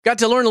Got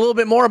to learn a little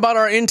bit more about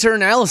our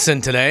intern,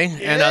 Allison, today,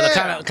 and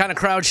the kind of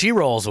crowd she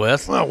rolls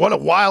with. Well, what a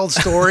wild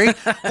story.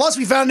 Plus,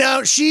 we found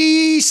out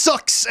she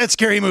sucks at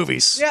scary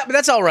movies. Yeah, but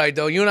that's all right,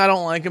 though. You and I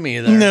don't like them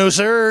either. No, s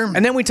る.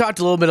 And then we talked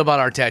a little bit about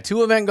our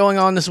tattoo event going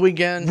on this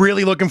weekend.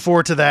 Really looking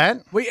forward to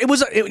that.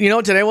 You know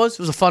what today was? It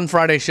was a fun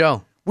Friday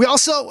show. We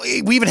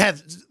even had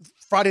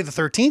Friday the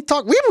 13th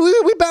talk.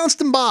 We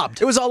bounced and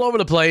bobbed. It was all over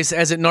the place,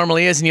 as it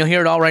normally is, and you'll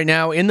hear it all right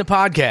now in the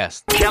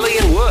podcast. Kelly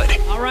and Wood.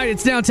 All right,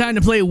 it's now time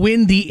to play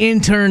Win the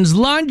Intern's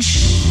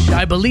Lunch.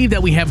 I believe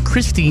that we have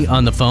Christy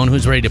on the phone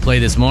who's ready to play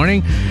this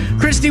morning.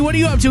 Christy, what are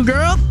you up to,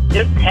 girl?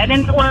 Just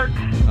heading to work.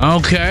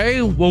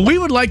 Okay, well, we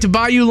would like to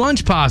buy you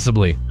lunch,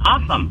 possibly.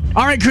 Awesome.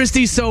 All right,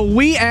 Christy, so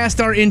we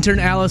asked our intern,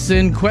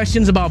 Allison,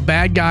 questions about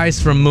bad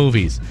guys from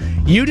movies.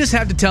 You just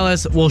have to tell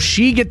us, will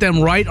she get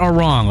them right or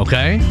wrong,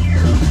 okay?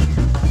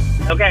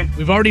 Okay.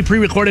 We've already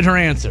pre-recorded her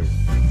answer.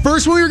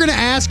 First one we're going to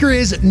ask her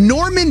is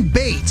Norman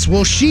Bates.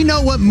 Will she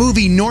know what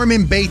movie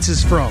Norman Bates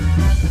is from?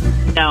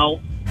 No.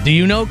 Do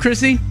you know,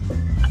 Chrissy?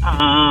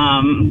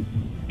 The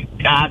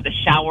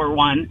shower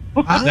one.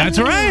 That's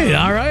right.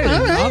 All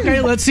right.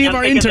 Okay, let's see if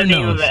our intern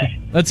knows.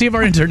 Let's see if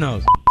our intern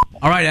knows.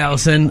 All right,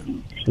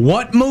 Allison.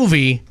 What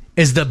movie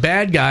is the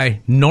bad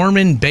guy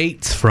Norman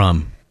Bates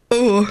from?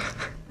 Ooh.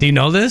 Do you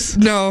know this?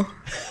 No.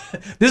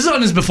 This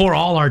one is before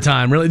all our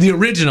time, really. The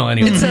original,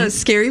 anyway. It's a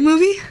scary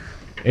movie?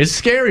 It's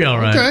scary, all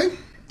right. Okay.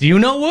 Do you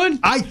know, Wood?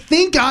 I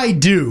think I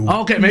do.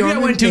 Okay, maybe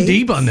Norman I went too Bates?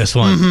 deep on this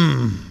one.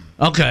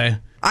 Mm-hmm. Okay.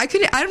 I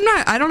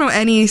don't know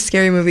any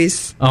scary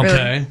movies.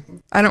 Okay. Really.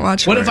 I don't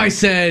watch What horror. if I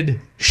said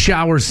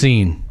shower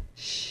scene?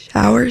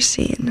 Shower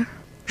scene.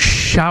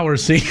 Shower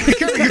scene.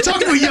 You're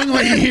talking to a young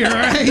lady here, all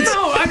right?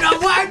 No,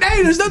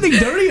 hey, there's nothing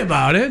dirty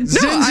about it.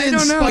 I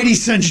don't know. Spidey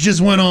sense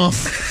just went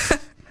off.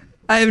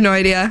 I have no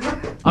idea.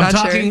 I'm Not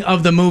talking sure.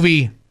 of the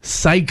movie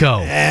Psycho.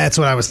 That's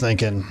what I was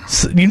thinking.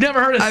 You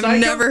never heard of Psycho?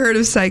 I've never heard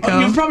of Psycho. Oh,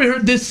 you've probably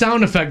heard this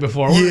sound effect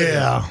before.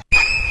 Yeah.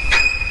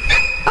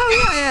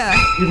 Oh, yeah.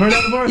 You've heard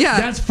that before? Yeah.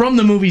 That's from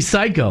the movie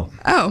Psycho.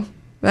 Oh,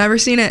 never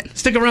seen it.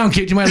 Stick around,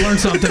 kid. You might learn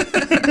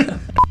something.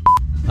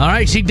 All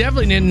right, she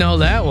definitely didn't know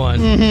that one.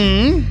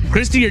 Mm-hmm.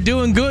 Christy, you're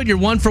doing good. You're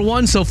 1 for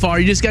 1 so far.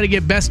 You just got to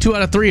get best 2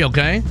 out of 3,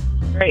 okay?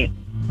 Great.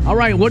 All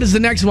right, what is the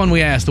next one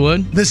we asked,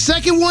 Wood? The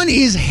second one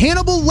is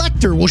Hannibal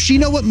Lecter. Will she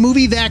know what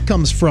movie that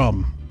comes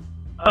from?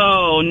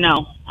 Oh,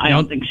 no. I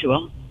don't think she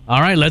will.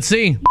 All right, let's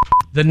see.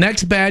 The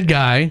next bad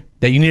guy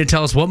that you need to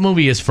tell us what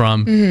movie is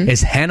from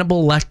is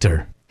Hannibal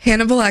Lecter.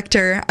 Hannibal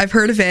Lecter. I've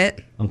heard of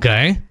it.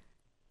 Okay.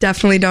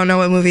 Definitely don't know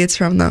what movie it's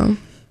from, though.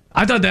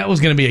 I thought that was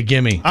going to be a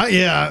gimme.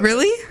 Yeah.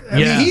 Really? I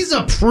mean, he's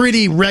a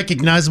pretty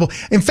recognizable.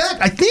 In fact,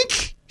 I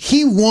think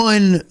he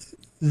won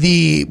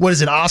the,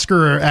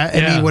 Oscar or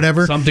Emmy,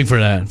 whatever. Something for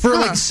that.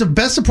 For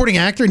best supporting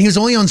actor, and he was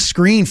only on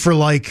screen for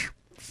I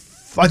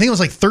think it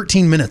was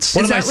 13 minutes.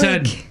 What if I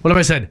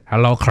said,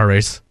 hello,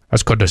 Clarice.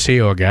 It's good to see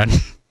you again.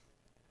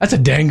 That's a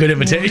dang good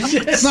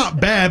invitation. It's not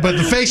bad, but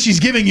the face she's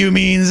giving you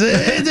means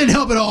it didn't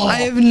help at all.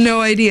 I have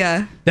no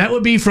idea. That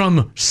would be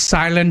from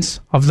Silence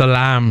of the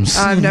Lambs.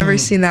 I've never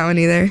seen that one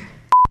either.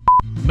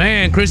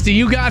 Man, Christy,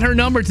 you got her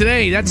number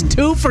today. That's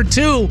 2 for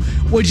 2.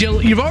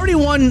 You've already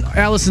won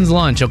Allison's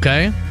lunch,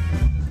 okay?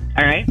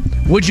 All right.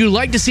 Would you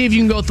like to see if you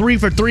can go 3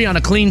 for 3 on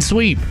a clean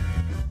sweep?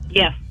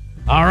 Yes.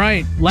 All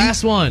right,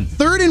 last one.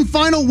 Third and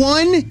final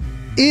one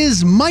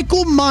is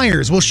Michael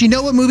Myers. Will she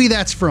know what movie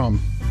that's from?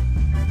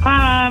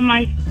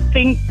 I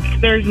think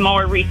there's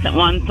more recent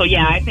ones, so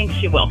yeah, I think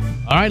she will.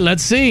 All right,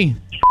 let's see.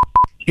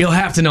 You'll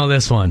have to know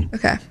this one.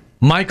 Okay.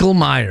 Michael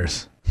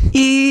Myers.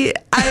 I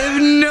have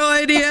no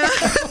idea.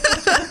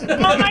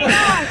 Oh my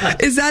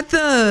God! Is that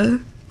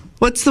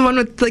what's the one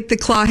with the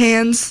claw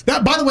hands?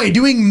 By the way,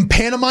 doing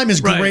pantomime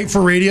is great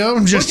for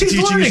radio. Just she's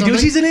teaching learning, you something.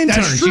 dude. She's an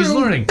intern. That's true. She's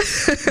learning.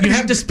 You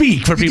have to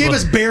speak for He people. gave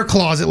us bear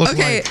claws, it looked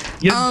Okay.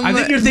 like. I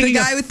think you're thinking the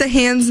guy with the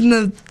hands and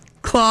the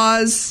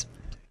claws.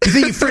 You're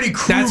thinking Freddy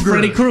Krueger. That's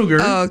Freddy Krueger.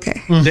 Oh, okay.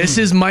 Mm-hmm. This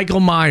is Michael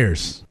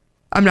Myers.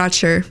 I'm not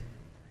sure.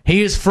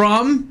 He is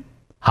from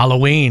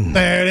Halloween.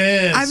 There it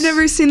is. I've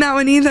never seen that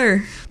one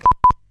either.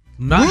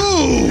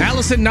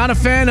 Allison, not a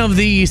fan of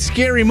the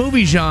scary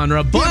movie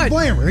genre, but...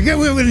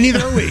 Neither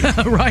are we.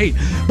 Right.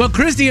 But,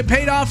 Christy, it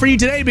paid off for you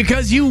today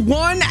because you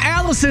won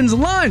Allison's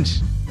lunch.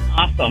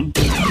 Awesome.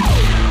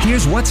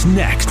 Here's what's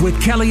next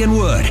with Kelly and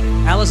Wood.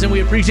 Allison, we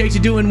appreciate you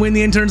doing Win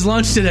the Intern's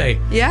lunch today.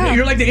 Yeah.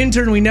 You're like the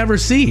intern we never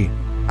see.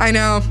 I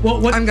know.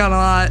 What? I'm gone a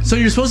lot. So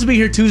you're supposed to be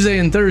here Tuesday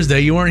and Thursday.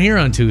 You weren't here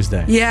on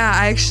Tuesday. Yeah,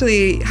 I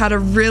actually had a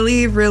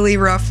really, really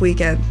rough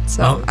weekend.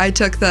 So I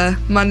took the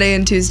Monday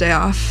and Tuesday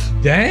off.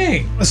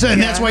 Dang. So,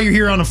 and that's why you're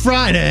here on a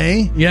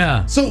Friday.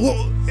 Yeah.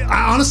 So,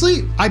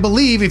 honestly, I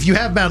believe if you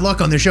have bad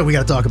luck on this show, we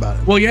got to talk about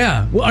it. Well,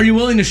 yeah. Well, are you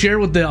willing to share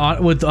with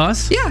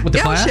us? Yeah, With the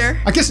class? I'll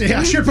share. I guess,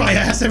 I should probably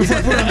ask that before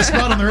I put it on the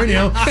spot on the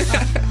radio.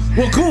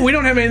 Well, cool. We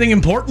don't have anything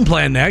important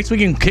planned next. We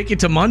can kick it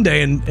to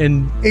Monday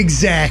and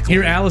exactly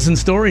hear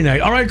Allison's story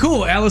next. All right,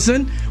 cool.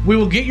 Allison, we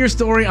will get your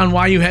story on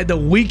why you had the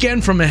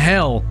weekend from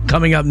hell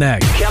coming up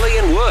next. Kelly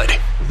and Wood.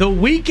 The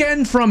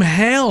weekend from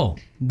hell.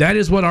 that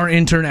is what our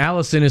intern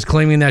Allison is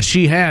claiming that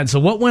she had. So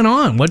what went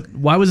on?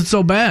 Why was it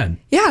so bad?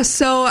 Yeah,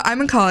 so I'm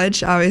in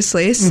college,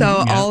 obviously.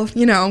 So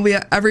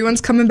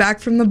everyone's coming back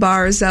from the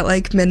bars at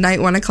like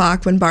midnight, 1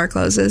 o'clock when bar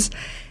closes.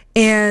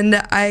 And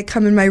I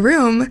come in my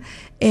room,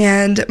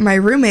 and my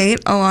roommate,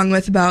 along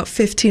with about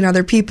 15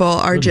 other people,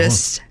 are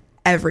just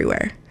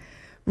everywhere.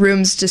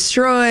 Room's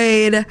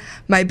destroyed.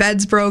 My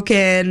bed's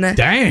broken.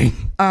 Dang.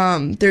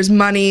 There's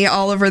money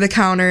all over the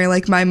counter,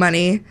 like my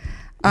money.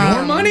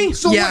 Your money?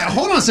 So Yeah. wait,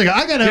 hold on a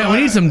second.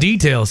 We need some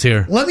details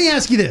here. Let me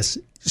ask you this.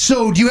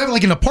 So do you have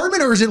like an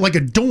apartment or is it like a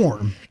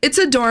dorm? It's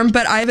a dorm,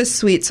 but I have a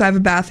suite, so I have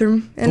a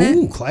bathroom in it.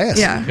 Ooh, class.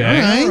 Yeah.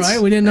 Okay. All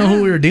right. We didn't know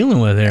who we were dealing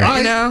with here.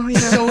 I know.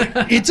 So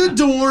it's a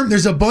dorm.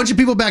 There's a bunch of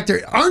people back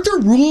there. Aren't there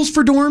rules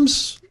for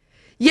dorms?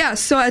 Yeah,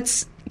 so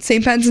it's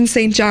St. Ben's and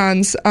St.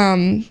 John's.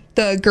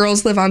 The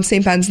girls live on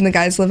St. Ben's and the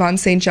guys live on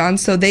St.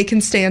 John's, so they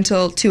can stay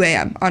until 2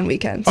 a.m. on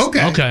weekends.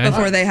 Okay.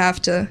 Before they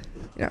have to,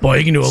 Boy,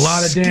 you can do a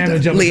lot of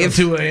damage up until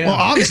 2 a.m. Well,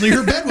 obviously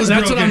her bed was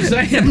That's broken. what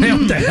I'm saying, man.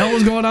 What the hell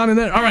was going on in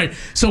there? All right.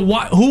 So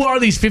who are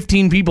these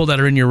 15 people that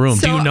are in your room?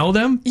 Do So- you know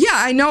them? Yeah,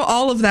 I know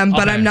all of them,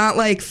 but Okay. I'm not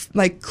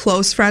like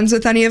close friends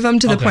with any of them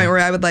to the Okay. point where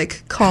I would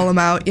like call them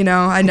out.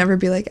 I'd never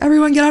be like,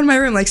 everyone get out of my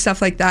room, like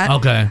stuff like that.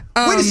 Okay.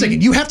 Wait a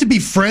second. You have to be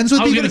friends with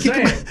I was people to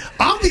gonna kick say. them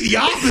out? I'll be the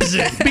opposite.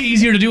 It'd be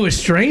easier to do with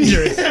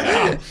strangers.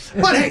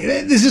 But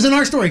hey, this isn't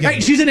our story, guys. Hey,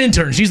 she's an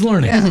intern. She's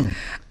learning.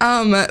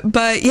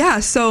 But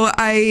yeah, so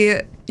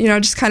I,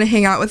 just kind of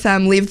hang out with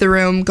them, leave the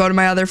room, go to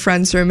my other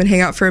friend's room and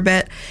hang out for a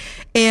bit.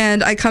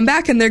 And I come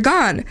back and they're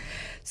gone.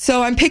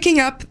 So I'm picking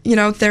up,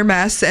 their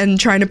mess and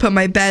trying to put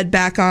my bed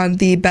back on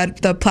the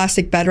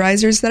plastic bed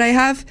risers that I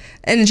have,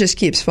 and it just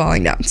keeps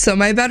falling down. So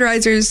my bed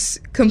riser's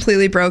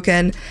completely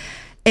broken.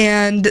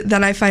 And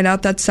then I find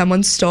out that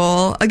someone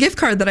stole a gift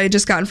card that I had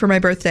just gotten for my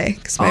birthday,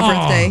 because my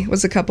birthday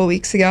was a couple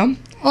weeks ago.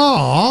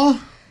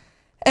 Aw.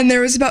 And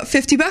there was about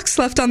 $50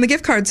 left on the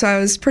gift card, so I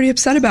was pretty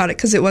upset about it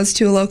because it was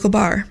to a local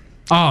bar.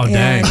 Oh,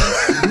 dang. And-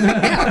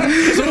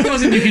 So it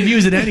wasn't you could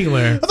use it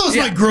anywhere. Are those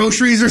like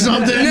groceries or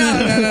something?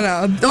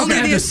 No. Only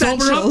I the have to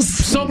essentials.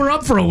 sober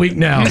up for a week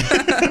now.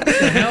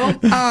 The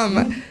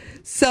hell?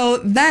 So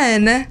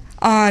then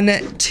on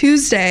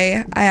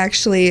Tuesday, I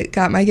actually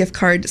got my gift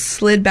card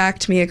slid back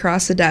to me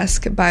across the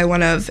desk by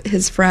one of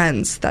his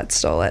friends that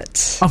stole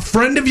it. A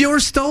friend of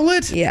yours stole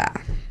it? Yeah.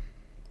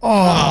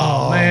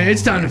 Oh, man,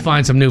 it's time to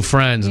find some new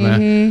friends,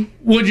 man.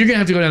 Wood, you're going to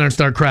have to go down there and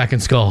start cracking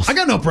skulls. I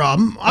got no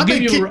problem. I've give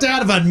been you a kicked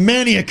out of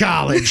many a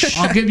college.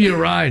 I'll give you a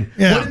ride.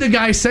 Yeah. What did the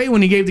guy say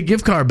when he gave the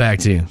gift card back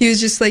to you? He was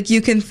just like, you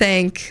can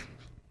thank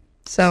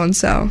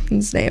so-and-so,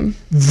 his name.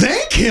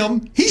 Thank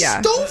him. He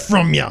Yeah. stole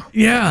from you.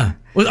 Yeah.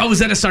 Was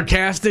that a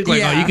sarcastic? Like,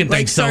 yeah, oh, you can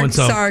thank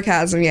so-and-so.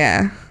 Sarcasm,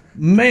 yeah.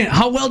 Man,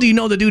 how well do you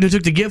know the dude who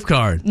took the gift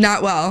card?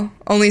 Not well.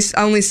 Only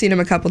seen him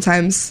a couple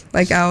times,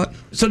 like out.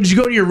 So did you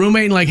go to your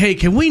roommate and like, hey,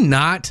 can we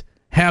not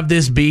have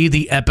this be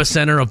the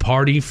epicenter of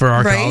party for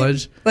our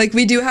college? Like,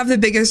 we do have the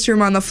biggest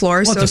room on the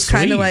floor, so that's it's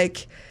kind sweet. of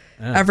like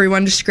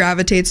everyone just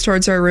gravitates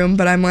towards our room,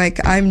 but I'm like,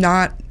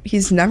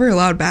 he's never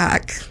allowed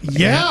back.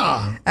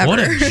 Yeah. Ever. What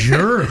a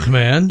jerk,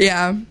 man.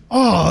 Yeah.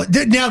 Oh,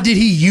 now did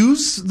he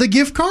use the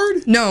gift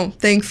card? No,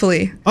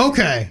 thankfully.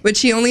 Okay. Which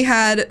he only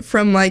had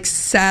from like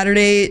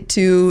Saturday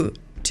to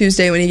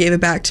Tuesday when he gave it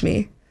back to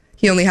me.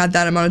 He only had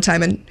that amount of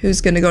time, and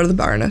who's going to go to the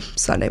bar on a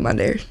Sunday,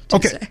 Monday, or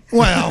Tuesday? Okay.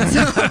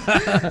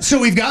 Well, so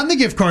we've gotten the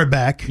gift card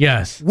back.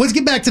 Yes. Let's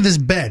get back to this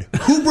bed.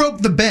 Who broke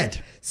the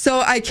bed?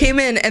 So I came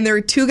in, and there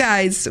were two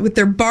guys with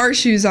their bar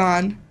shoes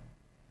on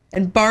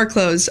and bar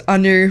clothes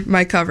under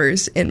my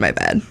covers in my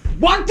bed.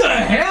 What the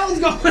hell's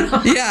going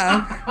on?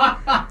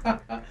 Yeah.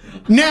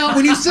 Now,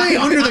 when you say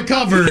under the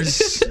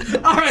covers,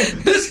 All right,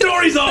 this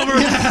story's over.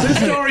 This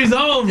story's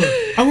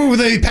over. were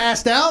they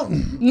passed out?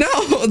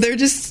 No, they're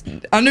just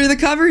under the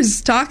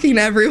covers talking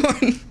to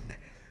everyone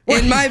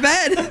in my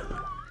bed.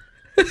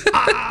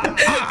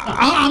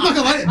 I'm not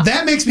gonna lie.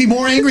 That makes me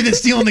more angry than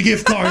stealing the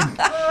gift card.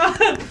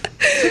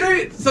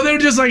 So they're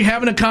just like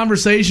having a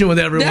conversation with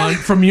everyone Yeah.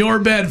 from your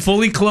bed,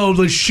 fully clothed,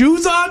 with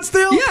shoes on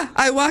still? Yeah,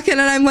 I walk in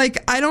and I'm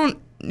like, I don't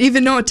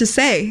even know what to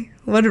say.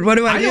 What do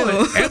I I do?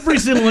 know it. Every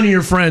single one of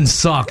your friends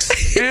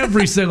sucks.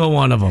 Every single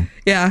one of them.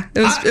 Yeah,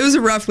 it was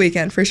a rough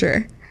weekend for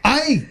sure.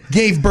 I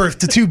gave birth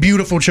to two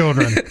beautiful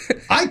children.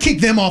 I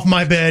kicked them off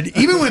my bed,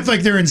 even with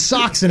like they're in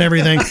socks and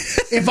everything.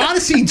 If I'd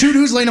have seen two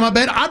dudes laying on my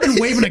bed, I'd been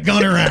waving a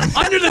gun around.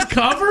 Under the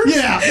covers?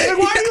 Yeah. Like,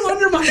 why are you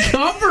under my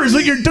covers?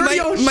 Like your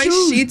dirty old My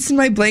shoes. sheets and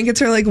my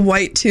blankets are like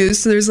white too,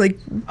 so there's like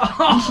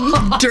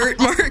dirt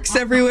marks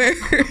everywhere,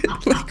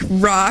 like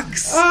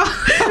rocks.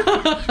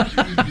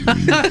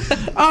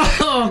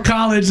 Oh,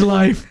 college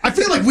life. I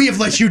feel like we have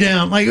let you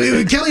down. Like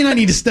Kelly and I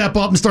need to step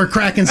up and start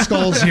cracking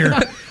skulls here.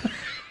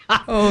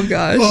 Oh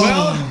gosh.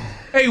 Well,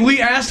 hey, we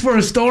asked for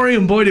a story,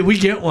 and boy, did we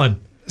get one.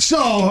 So,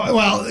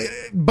 well,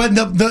 but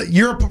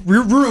your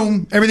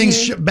room,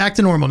 everything's back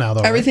to normal now,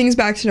 though. Right? Everything's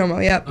back to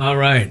normal. Yep. All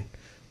right.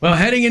 Well,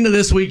 heading into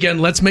this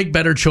weekend, let's make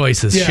better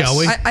choices, Yes. shall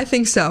we? I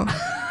think so.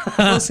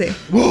 We'll see.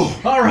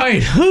 All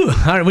right. Whew.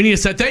 All right. We need to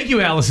set. Thank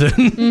you,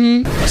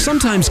 Allison.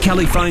 Sometimes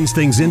Kelly finds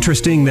things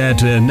interesting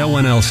that no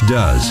one else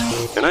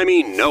does. And I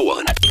mean no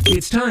one.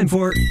 It's time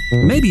for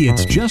Maybe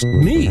It's Just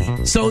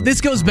Me. So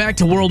this goes back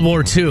to World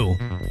War II.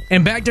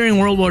 And back during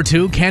World War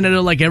II,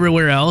 Canada, like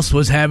everywhere else,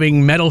 was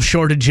having metal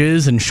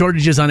shortages and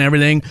shortages on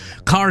everything.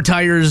 Car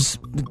tires,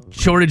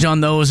 shortage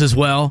on those as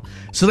well.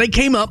 So they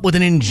came up with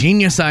an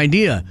ingenious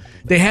idea.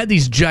 They had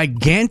these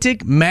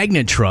gigantic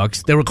magnet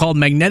trucks. They were called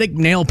magnetic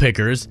nail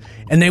pickers.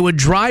 And they would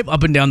drive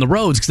up and down the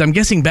roads. Because I'm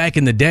guessing back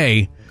in the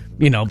day,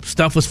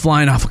 stuff was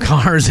flying off of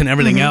cars and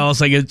everything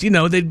else. Like,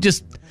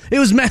 it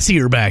was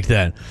messier back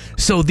then.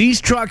 So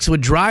these trucks would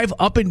drive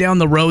up and down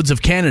the roads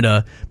of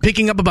Canada,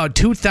 picking up about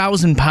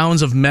 2,000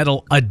 pounds of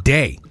metal a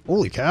day.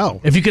 Holy cow.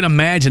 If you can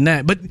imagine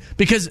that. But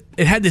because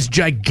it had this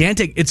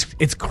gigantic,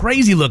 it's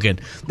crazy looking.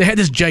 They had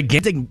this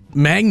gigantic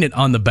magnet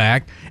on the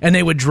back, and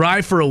they would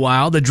drive for a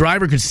while. The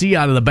driver could see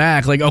out of the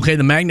back, like, okay,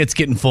 the magnet's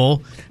getting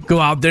full. Go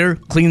out there,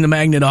 clean the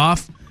magnet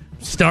off,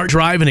 start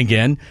driving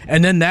again.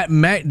 And then that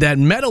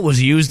metal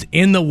was used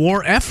in the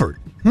war effort.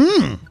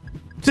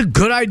 It's a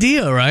good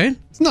idea, right?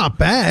 It's not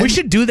bad. We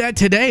should do that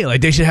today.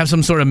 Like, they should have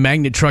some sort of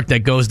magnet truck that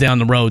goes down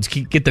the roads,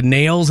 get the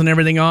nails and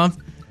everything off.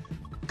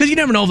 Because you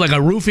never know if, like,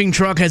 a roofing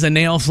truck has a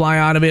nail fly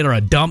out of it, or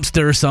a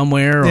dumpster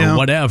somewhere, or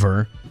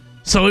whatever.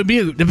 So it'd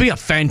be a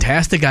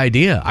fantastic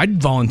idea.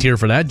 I'd volunteer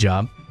for that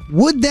job.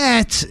 Would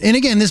that, and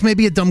again, this may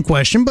be a dumb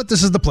question, but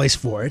this is the place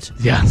for it.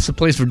 Yeah, it's a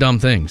place for dumb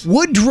things.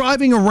 Would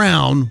driving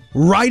around,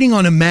 riding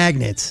on a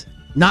magnet,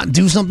 not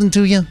do something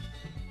to you?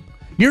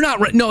 You're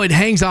not. No, it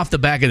hangs off the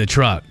back of the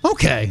truck.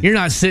 Okay. You're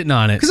not sitting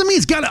on it. Because,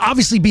 it's got to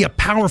obviously be a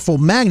powerful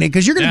magnet,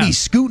 because you're going to be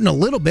scooting a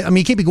little bit.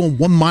 You can't be going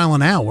 1 mile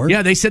an hour.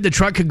 Yeah, they said the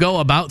truck could go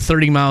about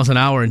 30 miles an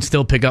hour and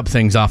still pick up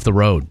things off the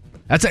road.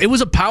 It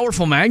was a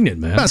powerful magnet,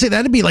 man. I'd say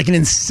that'd be like an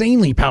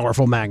insanely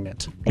powerful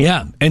magnet.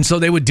 Yeah, and so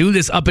they would do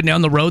this up and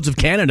down the roads of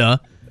Canada,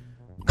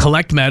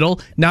 collect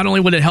metal. Not only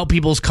would it help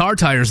people's car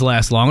tires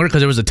last longer because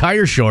there was a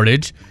tire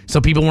shortage,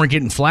 so people weren't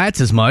getting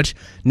flats as much.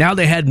 Now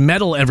they had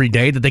metal every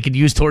day that they could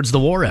use towards the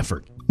war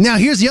effort. Now,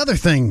 here's the other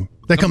thing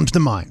that comes to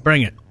mind.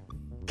 Bring it.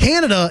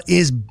 Canada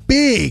is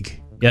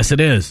big. Yes, it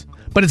is.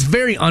 But it's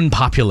very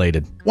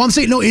unpopulated. Well, I'm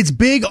saying, no, it's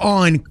big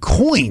on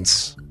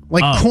coins,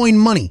 like coin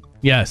money.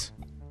 Yes.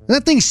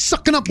 That thing's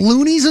sucking up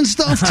loonies and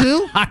stuff,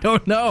 too? I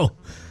don't know.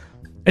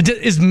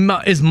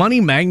 Is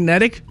money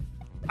magnetic?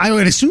 I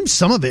would assume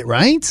some of it,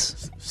 right?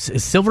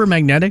 Is silver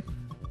magnetic?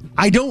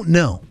 I don't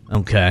know.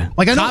 Okay.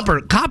 Like, I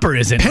know copper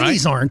isn't,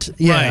 pennies right? aren't.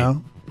 Yeah. Right.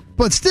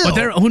 But still.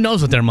 But who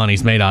knows what their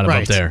money's made out of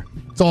up there?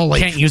 It's all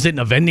like... Can't use it in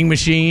a vending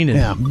machine.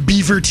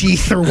 Beaver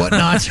teeth or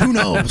whatnot. Who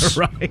knows?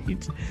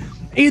 Right.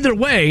 Either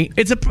way,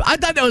 I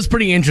thought that was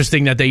pretty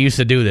interesting that they used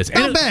to do this.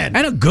 Not bad.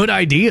 And a good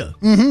idea.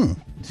 Mm-hmm.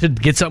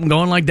 Should get something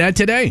going like that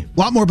today. A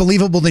lot more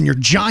believable than your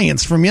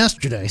Giants from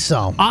yesterday,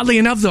 so. Oddly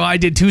enough, though, I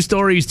did 2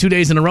 stories 2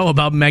 days in a row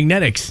about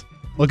magnetics.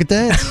 Look at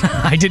that.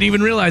 I didn't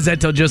even realize that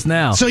till just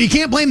now. So you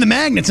can't blame the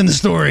magnets in the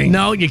story.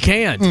 No, you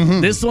can't. Mm-hmm.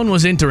 This one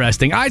was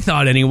interesting. I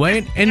thought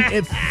anyway. And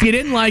if you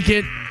didn't like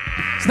it,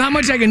 there's not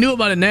much I can do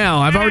about it now.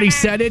 I've already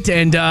said it,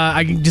 and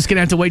I'm just going to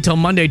have to wait till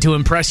Monday to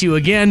impress you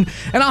again.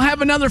 And I'll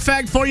have another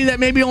fact for you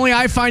that maybe only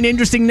I find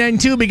interesting then,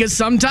 too, because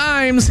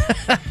sometimes...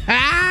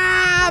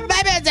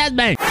 Baby, it's just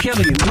me.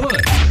 Kelly and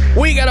Wood.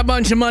 We got a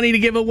bunch of money to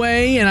give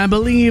away, and I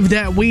believe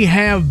that we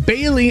have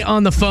Bailey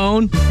on the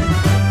phone,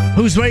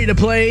 who's ready to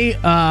play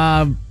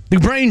the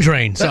brain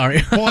drain.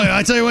 Sorry. Boy,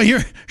 I tell you what, you're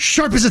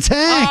sharp as a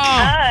tack.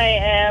 I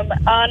am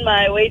on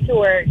my way to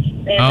work.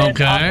 Okay. All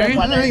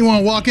right, you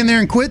want to walk in there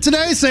and quit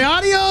today? Say,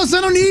 adios,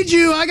 I don't need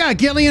you. I got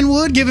Kelly and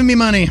Wood giving me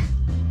money.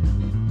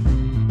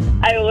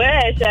 I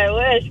wish.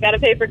 Got to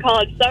pay for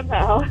college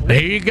somehow.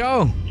 There you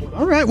go.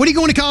 All right. What are you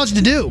going to college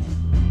to do?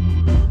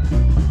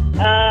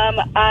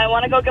 I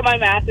want to go get my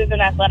master's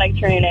in athletic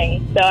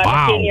training. So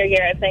I'm a senior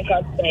here at St.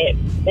 Cloud State.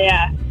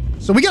 Yeah.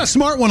 So we got a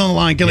smart one on the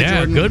line, Kelly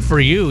Jordan. Good for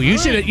you. You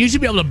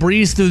should be able to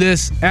breeze through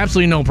this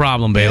absolutely no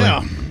problem, Bailey.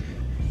 Yeah.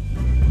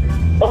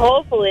 Well,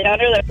 hopefully.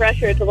 Under the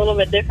pressure, it's a little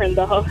bit different,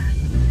 though.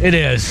 It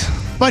is.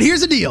 But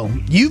here's the deal.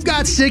 You've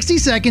got 60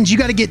 seconds. You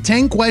got to get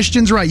 10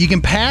 questions right. You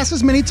can pass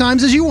as many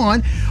times as you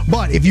want,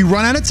 but if you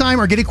run out of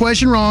time or get a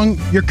question wrong,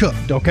 you're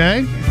cooked,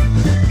 okay?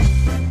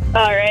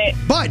 All right.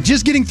 But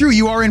just getting through,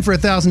 you are in for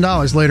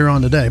 $1,000 later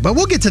on today. But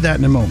we'll get to that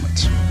in a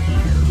moment.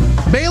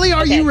 Bailey,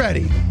 are you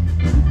ready?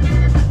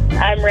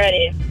 I'm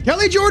ready.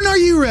 Kelly Jordan, are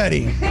you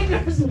ready?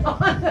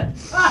 I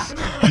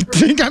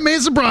think I may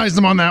have surprised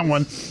them on that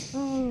one.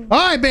 All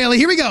right, Bailey,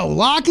 here we go.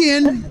 Lock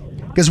in,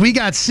 because we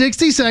got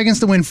 60 seconds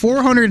to win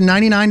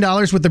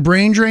 $499 with the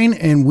brain drain,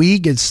 and we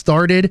get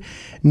started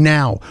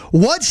now.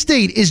 What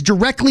state is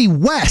directly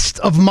west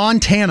of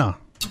Montana?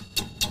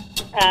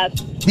 Pass.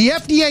 The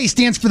FDA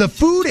stands for the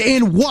Food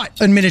and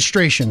What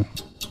Administration?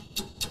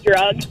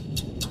 Drug.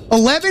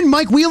 11,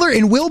 Mike Wheeler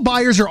and Will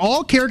Byers are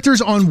all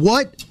characters on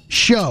what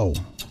show?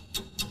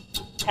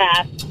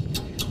 Pass.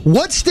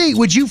 What state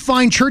would you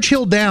find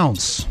Churchill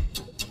Downs?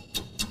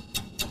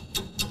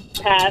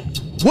 Pass.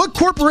 What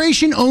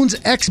corporation owns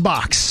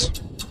Xbox?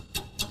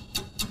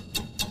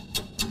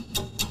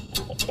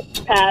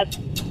 Pass.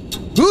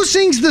 Who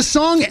sings the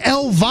song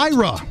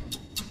Elvira?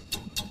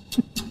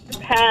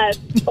 Pass.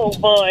 Oh,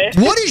 boy.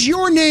 What is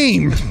your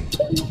name?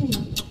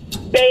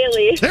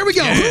 Bailey. There we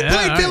go. Who played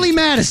all right. Billy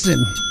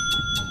Madison?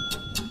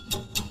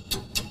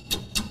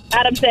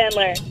 Adam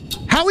Sandler.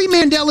 Howie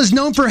Mandel is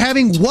known for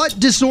having what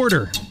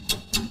disorder?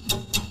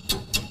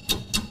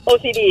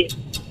 OCD.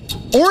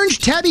 Orange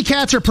tabby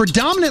cats are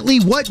predominantly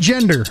what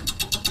gender?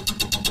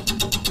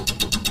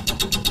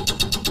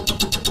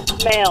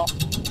 Male.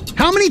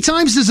 How many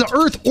times does the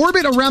Earth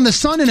orbit around the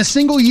sun in a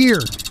single year?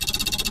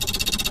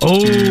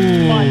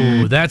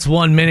 Oh, that's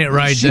 1 minute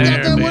right She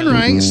there. got that one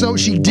right, so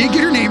she did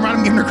get her name right.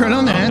 I'm giving her credit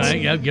on that. Okay,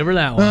 yep, give her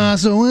that one.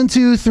 So 1,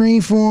 2, 3,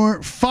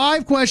 4,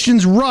 5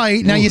 questions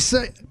right. Now you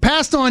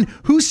passed on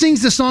who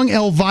sings the song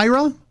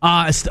Elvira?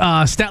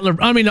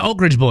 The Oak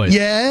Ridge Boys.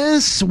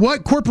 Yes.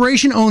 What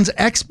corporation owns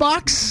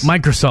Xbox?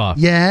 Microsoft.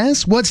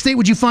 Yes. What state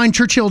would you find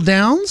Churchill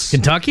Downs?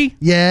 Kentucky.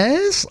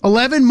 Yes.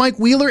 11, Mike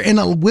Wheeler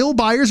and Will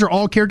Byers are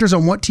all characters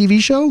on what TV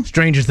show?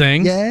 Stranger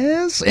Things.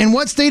 Yes. And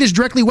what state is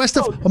directly west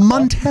of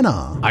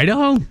Montana?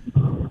 Idaho.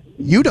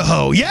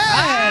 Idaho.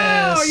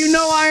 Yes. Oh, you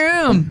know I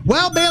am.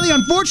 Well, Bailey,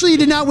 unfortunately, you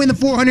did not win the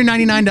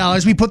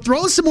 $499. We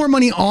throw some more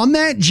money on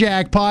that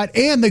jackpot,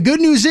 and the good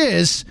news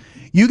is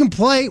you can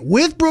play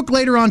with Brooke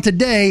later on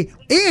today,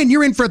 and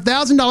you're in for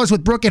 $1,000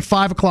 with Brooke at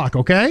 5 o'clock,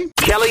 okay?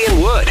 Kelly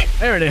and Wood.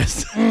 There it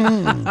is.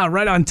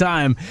 Right on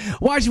time.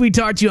 Why should we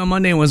talk to you on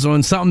Monday was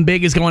when something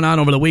big is going on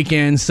over the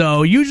weekend.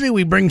 So usually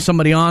we bring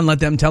somebody on,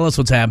 let them tell us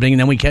what's happening, and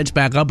then we catch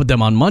back up with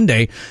them on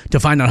Monday to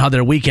find out how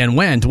their weekend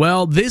went.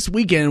 Well, this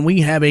weekend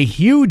we have a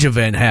huge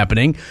event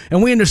happening,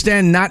 and we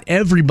understand not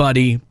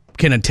everybody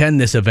can attend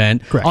this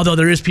event. Correct. Although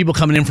there is people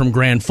coming in from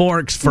Grand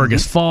Forks,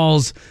 Fergus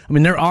Falls. I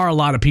mean, there are a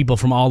lot of people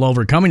from all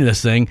over coming to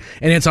this thing,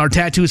 and it's our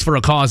Tattoos for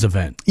a Cause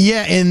event.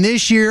 Yeah, and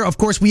this year, of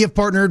course, we have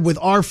partnered with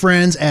our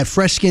friends at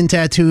Fresh Skin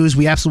Tattoos.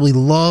 We absolutely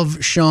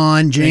love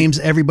Sean, James,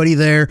 everybody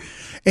there.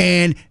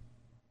 And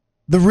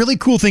the really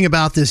cool thing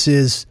about this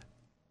is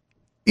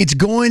it's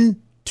going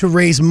to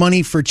raise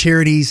money for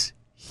charities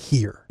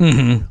here.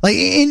 Mm-hmm. Like,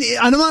 and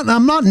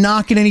I'm not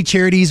knocking any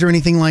charities or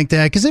anything like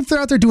that, because if they're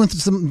out there doing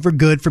something for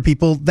good for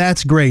people,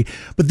 that's great.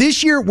 But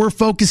this year we're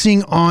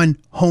focusing on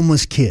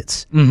homeless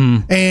kids,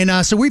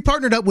 and so we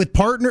partnered up with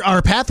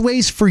our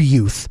Pathways for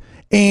Youth,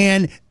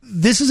 and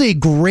this is a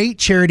great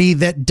charity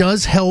that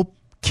does help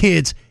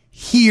kids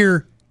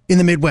here in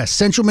the Midwest,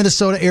 Central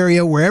Minnesota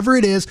area, wherever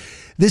it is.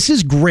 This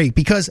is great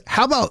because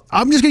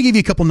I'm just going to give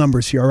you a couple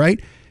numbers here. All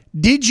right,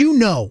 did you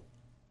know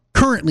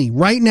currently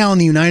right now in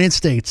the United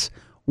States,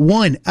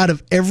 1 out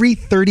of every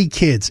 30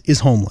 kids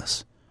is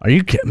homeless? Are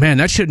you kidding? Man,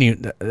 that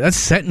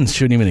sentence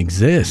shouldn't even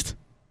exist.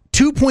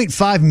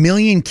 2.5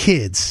 million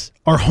kids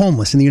are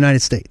homeless in the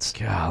United States.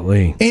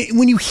 Golly. And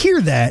when you hear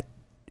that,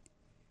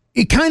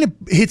 it kind of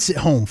hits it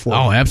home for you.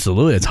 Oh,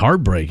 absolutely. It's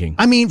heartbreaking.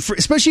 I mean,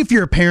 especially if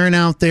you're a parent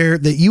out there,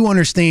 that you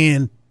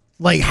understand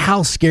like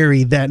how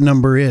scary that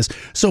number is.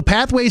 So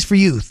Pathways for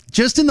Youth,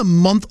 just in the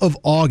month of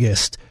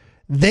August,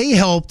 they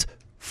helped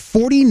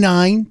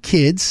 49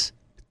 kids.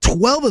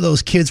 12 of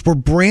those kids were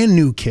brand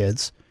new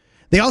kids.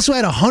 They also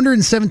had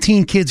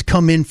 117 kids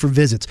come in for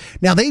visits.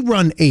 Now, they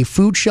run a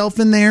food shelf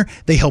in there.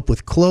 They help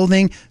with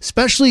clothing,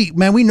 especially,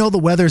 man, we know the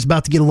weather is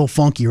about to get a little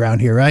funky around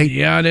here, right?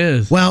 Yeah, it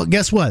is. Well,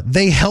 guess what?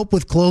 They help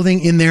with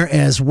clothing in there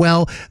as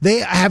well.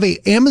 They have a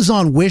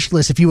Amazon wish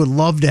list if you would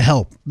love to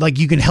help. Like,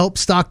 you can help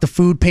stock the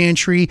food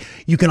pantry.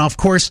 You can, of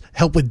course,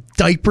 help with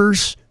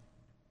diapers,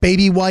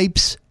 baby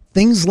wipes,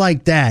 things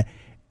like that.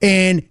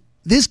 And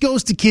this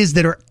goes to kids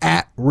that are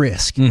at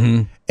risk.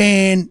 Mm-hmm.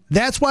 And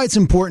that's why it's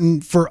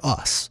important for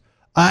us.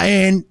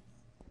 And,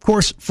 of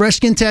course, Fresh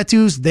Skin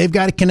Tattoos, they've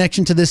got a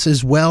connection to this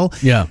as well.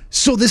 Yeah.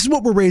 So this is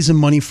what we're raising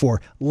money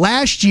for.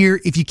 Last year,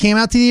 if you came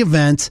out to the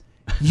event,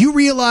 you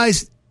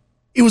realized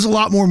it was a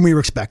lot more than we were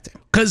expecting.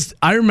 Because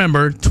I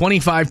remember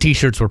 25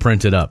 T-shirts were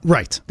printed up.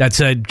 Right. That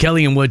said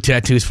Kelly and Wood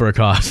Tattoos for a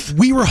Cause.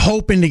 We were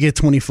hoping to get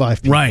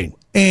 25 people. Right.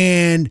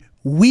 And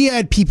we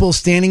had people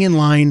standing in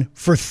line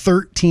for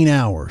 13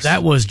 hours.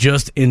 That was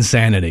just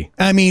insanity.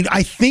 I mean,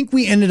 I think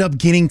we ended up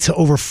getting to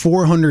over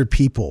 400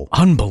 people.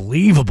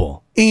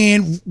 Unbelievable.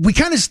 And we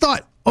kind of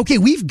thought, okay,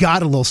 we've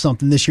got a little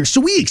something this year. So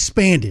we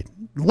expanded.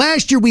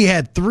 Last year we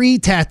had 3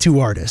 tattoo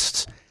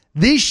artists.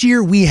 This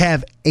year we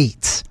have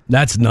 8.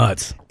 That's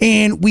nuts.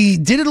 And we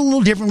did it a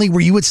little differently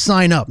where you would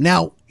sign up.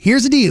 Now,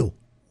 here's the deal.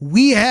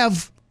 We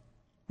have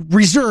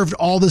reserved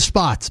all the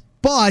spots.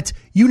 But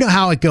you know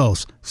how it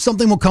goes.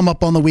 Something will come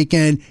up on the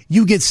weekend.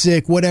 You get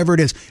sick, whatever it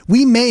is.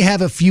 We may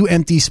have a few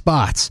empty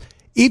spots.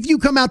 If you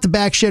come out to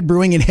Backshed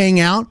Brewing and hang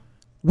out,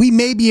 we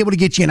may be able to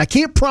get you in. I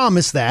can't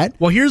promise that.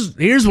 Well, here's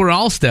where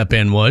I'll step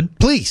in, Wood.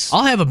 Please.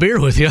 I'll have a beer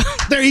with you.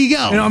 There you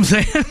go. You know what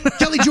I'm saying?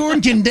 Kelly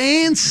Jordan can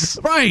dance.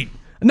 Right.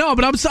 No,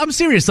 but I'm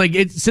serious. Like,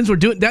 since we're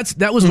doing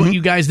that was what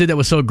you guys did that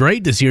was so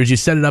great this year is you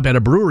set it up at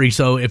a brewery.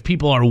 So if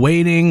people are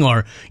waiting,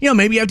 or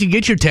maybe you have to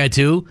get your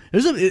tattoo,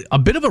 there's a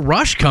bit of a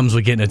rush comes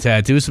with getting a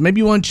tattoo. So maybe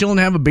you want to chill and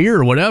have a beer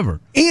or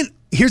whatever. And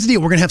here's the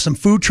deal. We're going to have some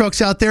food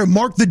trucks out there.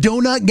 Mark the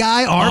donut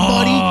guy, our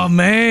buddy. Oh,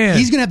 man.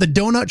 He's going to have the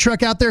donut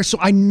truck out there. So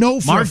I know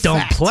for Mark a fact,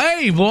 don't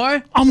play,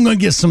 boy. I'm going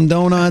to get some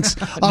donuts.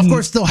 Of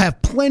course, they'll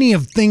have plenty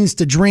of things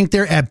to drink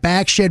there at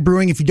Backshed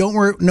Brewing. If you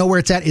don't know where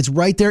it's at, it's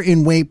right there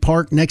in Waite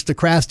Park next to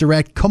Crafts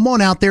Direct. Come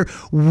on out there.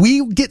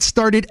 We get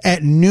started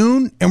at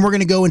noon, and we're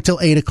going to go until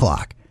 8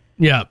 o'clock.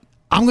 Yeah.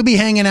 I'm going to be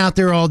hanging out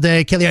there all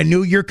day. Kelly, I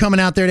knew you're coming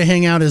out there to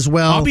hang out as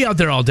well. I'll be out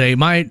there all day.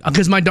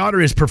 Because my daughter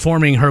is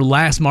performing her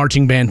last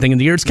marching band thing of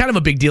the year. It's kind of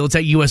a big deal. It's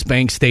at US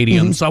Bank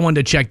Stadium, so I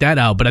wanted to check that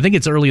out. But I think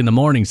it's early in the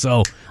morning,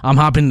 so I'm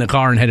hopping in the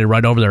car and headed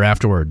right over there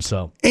afterwards.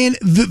 So, and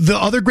the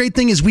other great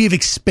thing is we have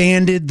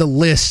expanded the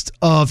list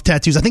of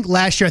tattoos. I think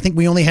last year,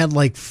 we only had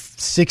like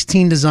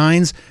 16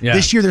 designs. Yeah.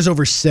 This year, there's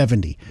over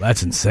 70.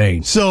 That's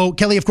insane. So,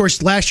 Kelly, of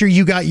course, last year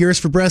you got yours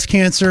for breast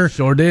cancer.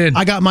 Sure did.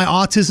 I got my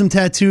autism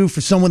tattoo for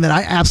someone that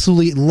I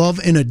absolutely love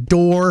and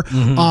adore.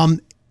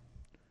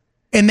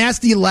 And that's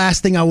the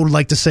last thing I would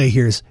like to say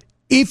here is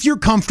if you're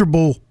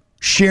comfortable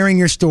sharing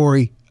your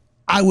story,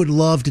 I would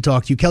love to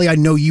talk to you. Kelly, I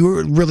know you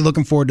were really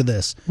looking forward to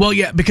this. Well,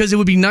 yeah, because it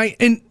would be nice.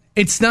 And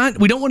it's not,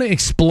 we don't want to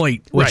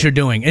exploit what you're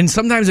doing. And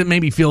sometimes it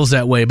maybe feels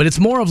that way, but it's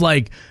more of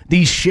like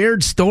these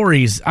shared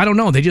stories. I don't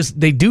know.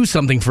 They do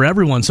something for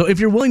everyone. So if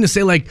you're willing to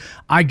say like,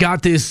 I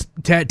got this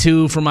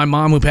tattoo from my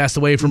mom who passed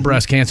away from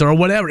breast cancer or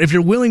whatever, if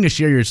you're willing to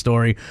share your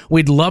story,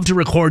 we'd love to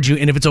record you.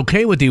 And if it's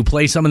okay with you,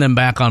 play some of them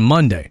back on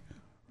Monday.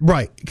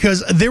 Right.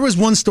 Because there was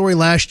one story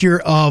last year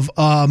of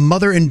a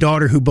mother and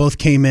daughter who both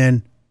came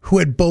in who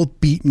had both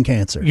beaten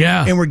cancer.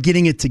 Yeah. And we're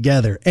getting it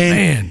together. And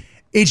Man.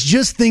 It's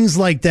just things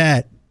like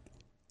that.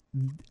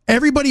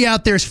 Everybody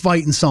out there is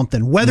fighting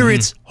something, whether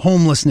it's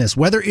homelessness,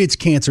 whether it's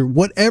cancer,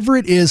 whatever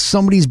it is,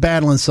 somebody's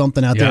battling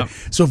something out there.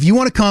 So if you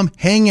want to come,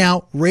 hang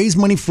out, raise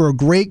money for a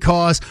great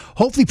cause,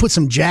 hopefully put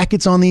some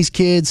jackets on these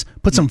kids,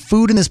 put some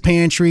food in this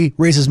pantry,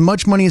 raise as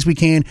much money as we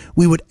can,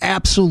 we would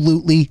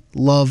absolutely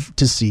love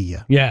to see you.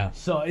 Yeah,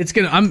 so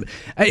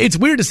it's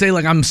weird to say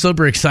like I'm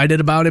super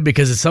excited about it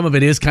because some of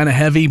it is kind of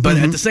heavy, but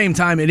at the same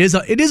time it is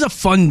a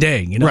fun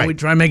day. You know, Right. we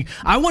try and make.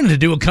 I wanted to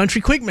do a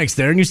country quick mix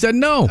there, and you said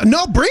no.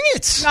 No, bring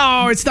it.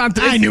 No, it's not.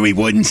 I knew he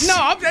wouldn't. No,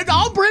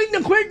 I'll bring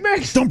the quick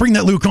mix. Don't bring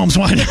that Luke Combs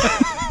one.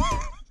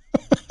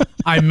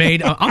 I'm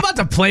about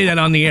to play that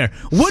on the air.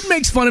 Wood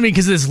makes fun of me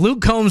because of this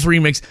Luke Combs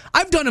remix.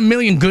 I've done a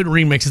million good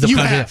remixes of You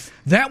country. have.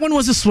 That one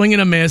was a swing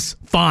and a miss.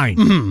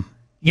 Fine.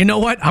 You know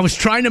what? I was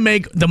trying to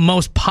make the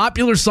most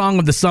popular song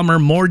of the summer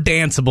more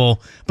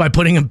danceable by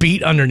putting a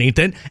beat underneath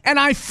it, and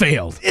I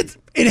failed.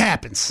 It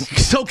happens.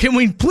 So can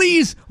we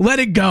please let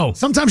it go?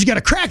 Sometimes you got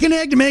to crack an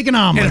egg to make an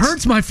omelet. It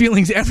hurts my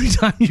feelings every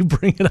time you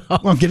bring it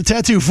up. Well, get a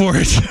tattoo for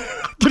it.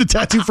 Get a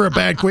tattoo for a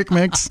bad quick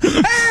mix.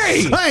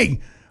 Hey!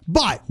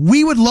 But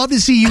we would love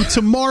to see you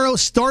tomorrow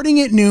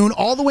starting at noon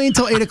all the way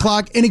until 8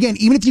 o'clock. And again,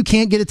 even if you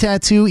can't get a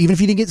tattoo, even if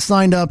you didn't get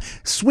signed up,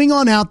 swing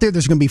on out there.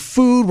 There's going to be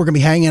food. We're going to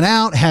be hanging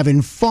out,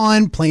 having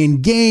fun,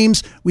 playing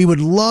games. We would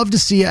love to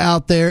see you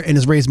out there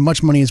and raise as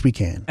much money as we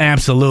can.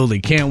 Absolutely.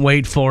 Can't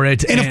wait for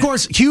it. And of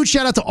course, huge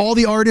shout out to all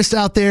the artists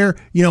out there,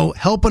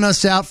 helping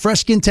us out.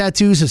 Fresh Skin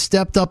Tattoos have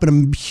stepped up in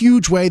a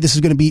huge way. This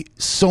is going to be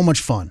so much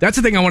fun. That's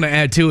the thing I want to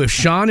add, too. If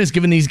Sean is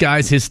giving these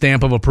guys his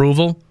stamp of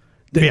approval,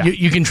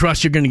 you can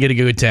trust you're going to get a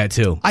good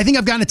tattoo. I think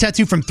I've gotten a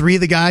tattoo from 3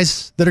 of the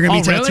guys that are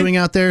going to be tattooing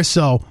out there,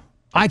 so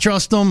I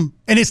trust them.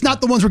 And it's not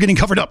the ones we're getting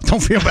covered up. Don't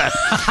feel bad.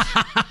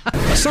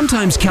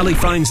 Sometimes Kelly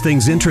finds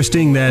things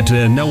interesting that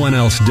no one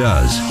else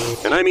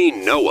does. And I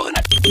mean no one.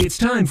 It's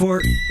time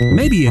for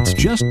Maybe It's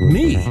Just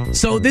Me.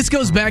 So this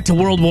goes back to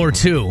World War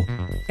II.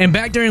 And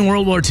back during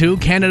World War II,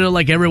 Canada,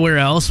 like everywhere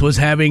else, was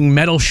having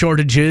metal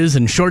shortages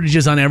and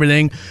shortages on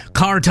everything.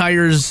 Car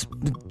tires,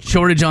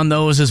 shortage on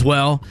those as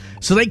well.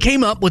 So they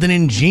came up with an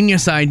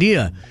ingenious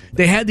idea.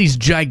 They had these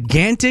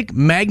gigantic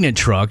magnet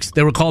trucks.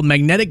 They were called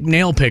magnetic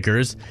nail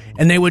pickers,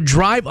 and they would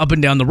drive up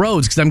and down the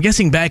roads. Because I'm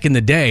guessing back in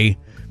the day,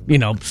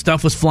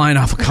 stuff was flying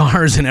off of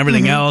cars and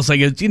everything else.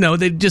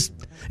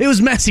 It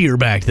was messier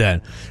back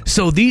then.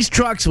 So these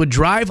trucks would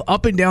drive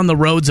up and down the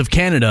roads of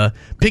Canada,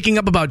 picking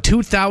up about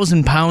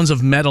 2,000 pounds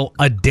of metal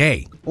a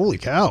day. Holy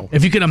cow.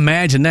 If you can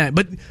imagine that.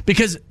 But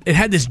because it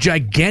had this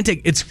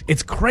gigantic,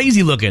 it's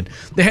crazy looking.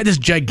 They had this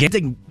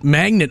gigantic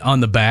magnet on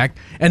the back,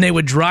 and they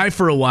would drive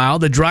for a while.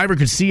 The driver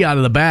could see out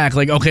of the back,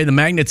 like, okay, the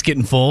magnet's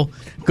getting full.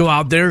 Go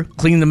out there,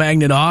 clean the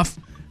magnet off,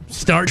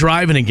 start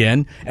driving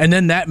again. And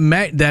then that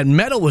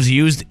metal was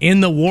used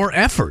in the war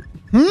effort.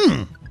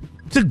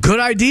 It's a good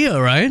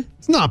idea, right?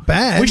 It's not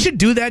bad. We should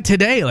do that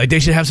today. Like, they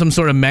should have some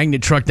sort of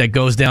magnet truck that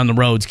goes down the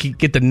roads,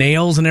 get the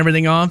nails and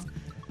everything off.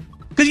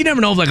 Because you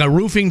never know if, like, a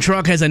roofing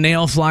truck has a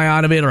nail fly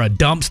out of it or a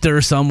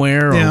dumpster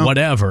somewhere or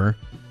whatever.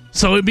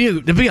 So it'd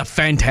be a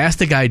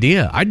fantastic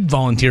idea. I'd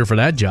volunteer for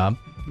that job.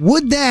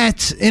 Would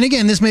that, and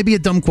again, this may be a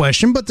dumb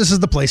question, but this is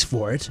the place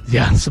for it.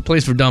 Yeah, it's a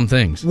place for dumb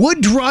things.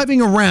 Would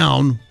driving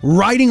around,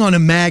 riding on a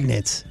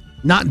magnet,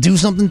 not do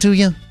something to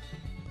you?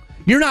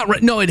 You're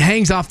not. No, it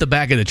hangs off the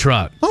back of the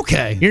truck.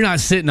 Okay. You're not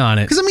sitting on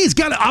it. Because, it's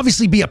got to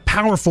obviously be a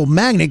powerful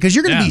magnet because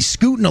you're going to be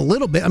scooting a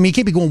little bit. You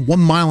can't be going 1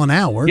 mile an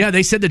hour. Yeah,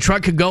 they said the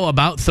truck could go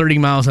about 30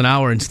 miles an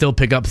hour and still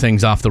pick up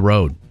things off the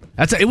road.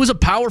 It was a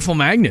powerful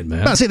magnet,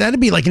 man. I'd say that'd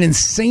be like an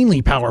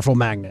insanely powerful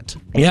magnet.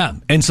 Yeah,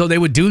 and so they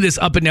would do this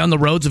up and down the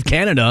roads of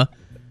Canada,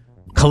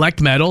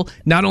 collect metal.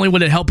 Not only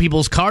would it help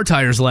people's car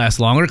tires last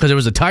longer because there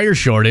was a tire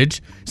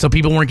shortage, so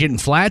people weren't getting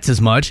flats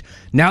as much.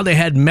 Now they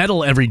had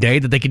metal every day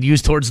that they could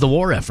use towards the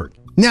war effort.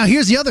 Now,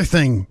 here's the other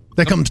thing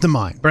that comes to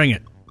mind. Bring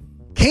it.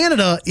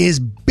 Canada is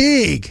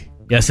big.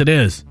 Yes, it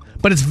is.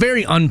 But it's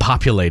very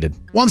unpopulated.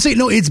 Well, I'm saying,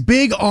 no, it's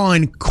big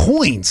on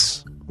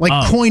coins,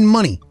 like coin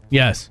money.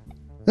 Yes.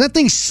 That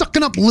thing's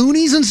sucking up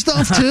loonies and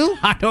stuff, too?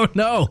 I don't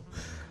know.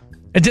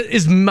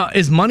 Is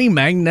money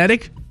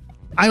magnetic?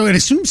 I would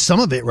assume some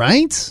of it,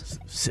 right?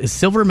 Is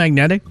silver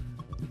magnetic?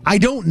 I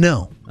don't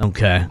know.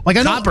 Okay. Like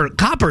I know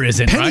copper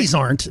isn't, pennies right?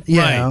 aren't.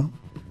 Yeah. Right.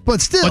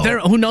 But still.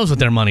 But who knows what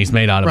their money's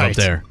made out of up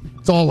there?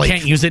 It's all like...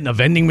 Can't use it in a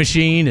vending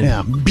machine.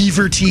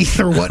 Beaver teeth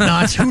or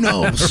whatnot. Who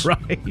knows?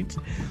 Right.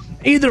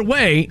 Either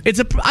way, I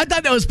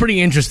thought that was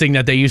pretty interesting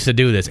that they used to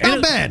do this.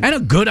 Not bad. And a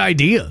good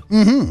idea.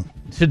 Mm-hmm.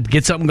 Should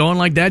get something going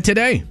like that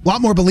today. A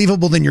lot more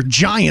believable than your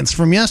Giants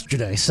from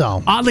yesterday,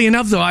 so... Oddly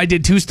enough, though, I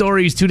did 2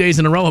 stories 2 days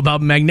in a row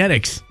about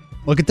magnetics.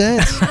 Look at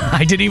that.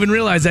 I didn't even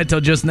realize that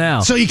till just now.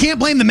 So you can't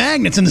blame the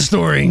magnets in the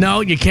story. No,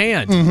 you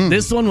can't. Mm-hmm.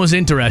 This one was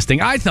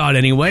interesting. I thought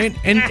anyway.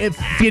 And if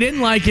you didn't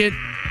like it,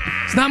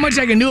 it's not much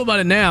I can do about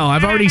it now.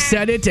 I've already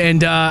said it,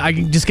 and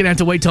I'm just going to have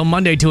to wait till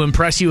Monday to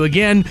impress you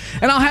again.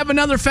 And I'll have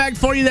another fact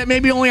for you that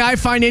maybe only I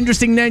find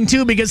interesting then,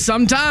 too, because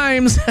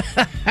sometimes...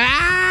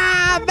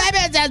 baby,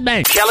 it says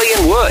me. Kelly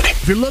and Wood.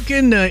 If you're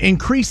looking to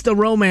increase the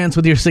romance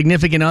with your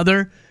significant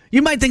other,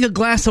 you might think a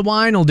glass of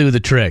wine will do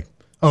the trick.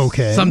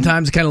 Okay.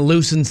 Sometimes it kind of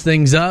loosens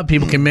things up.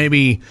 People can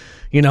maybe,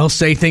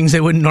 say things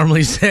they wouldn't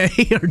normally say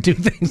or do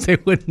things they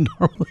wouldn't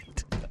normally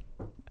do.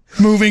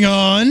 Moving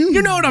on.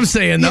 You know what I'm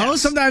saying, though.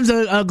 Yes. Sometimes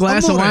a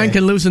glass of wine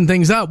can loosen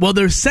things up. Well,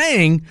 they're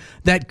saying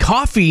that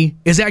coffee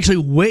is actually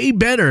way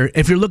better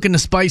if you're looking to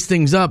spice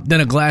things up than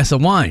a glass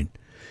of wine.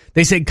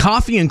 They say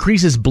coffee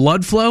increases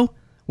blood flow,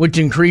 which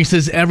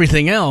increases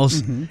everything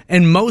else. Mm-hmm.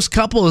 And most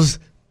couples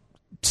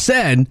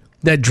said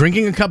that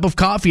drinking a cup of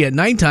coffee at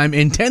nighttime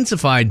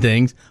intensified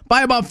things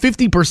by about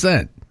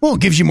 50%. Well,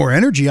 it gives you more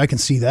energy. I can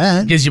see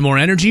that. Gives you more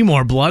energy,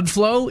 more blood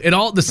flow.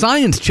 The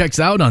science checks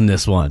out on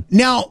this one.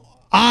 Now,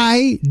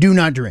 I do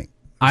not drink.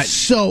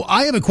 So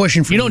I have a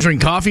question for you. You don't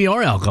drink coffee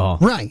or alcohol.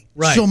 Right.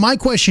 So my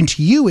question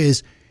to you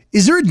is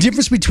there a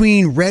difference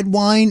between red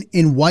wine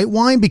and white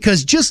wine?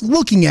 Because just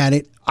looking at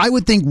it, I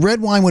would think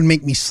red wine would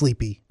make me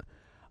sleepy.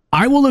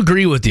 I will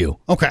agree with you.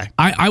 Okay.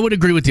 I would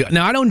agree with you.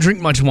 Now, I don't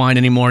drink much wine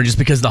anymore just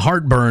because the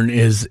heartburn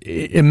is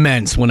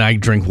immense when I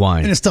drink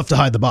wine. And it's tough to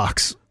hide the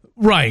box.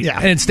 Right. Yeah.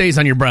 And it stays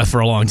on your breath for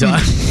a long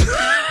time.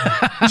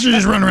 You should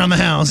just run around the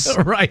house.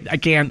 Right. I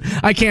can't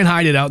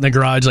hide it out in the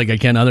garage like I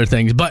can other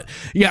things. But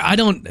yeah,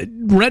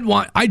 red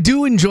wine, I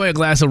do enjoy a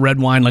glass of red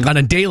wine, like on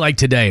a day like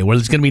today where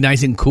it's going to be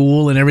nice and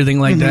cool and everything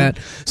like that.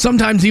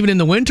 Sometimes even in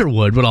the winter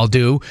wood, what I'll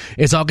do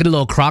is I'll get a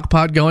little crock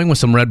pot going with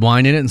some red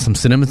wine in it and some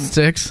cinnamon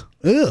sticks.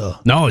 Ew.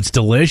 No, it's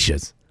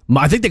delicious.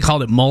 I think they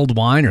called it mulled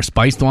wine or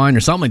spiced wine or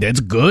something like that. It's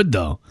good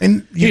though.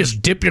 And you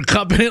just dip your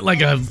cup in it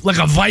like a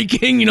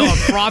Viking, a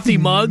frothy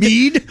mug.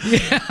 Mead?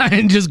 Yeah,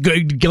 and just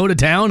go to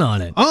town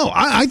on it. Oh,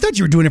 I thought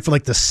you were doing it for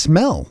like the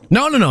smell.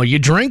 No. You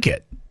drink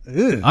it.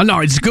 Oh, no,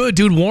 it's good,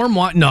 dude. Warm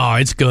wine. No,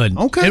 it's good.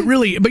 Okay. It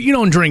really, but you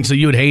don't drink, so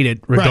you would hate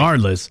it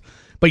regardless.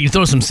 Right. But you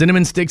throw some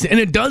cinnamon sticks, and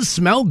it does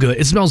smell good.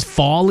 It smells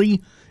fall-y.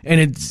 And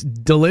it's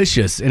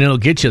delicious, and it'll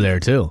get you there,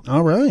 too.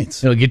 All right.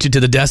 It'll get you to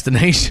the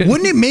destination.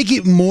 Wouldn't it make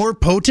it more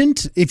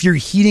potent if you're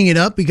heating it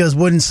up? Because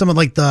wouldn't some of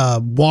like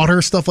the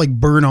water stuff like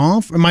burn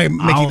off? Am I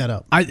making that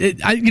up?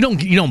 You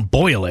don't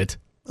boil it.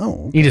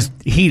 Oh. Okay. You just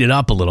heat it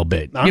up a little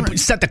bit.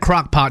 Set the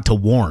crock pot to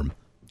warm.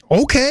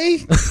 Okay.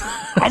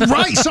 All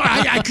right. So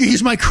I could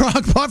use my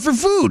crock pot for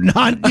food,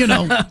 not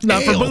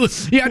for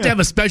booze. You have to have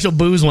a special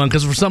booze one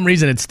because for some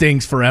reason it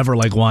stinks forever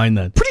like wine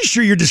then. Pretty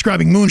sure you're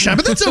describing moonshine,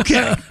 but that's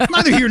okay.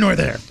 Neither here nor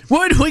there.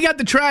 Wood, we got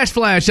the trash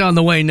flash on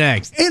the way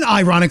next. And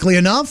ironically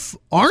enough,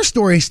 our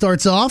story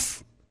starts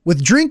off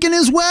with drinking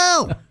as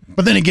well.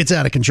 But then it gets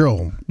out of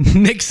control.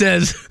 Nick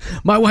says,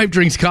 my wife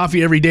drinks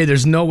coffee every day.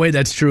 There's no way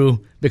that's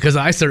true because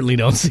I certainly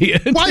don't see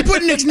it. Why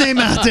put Nick's name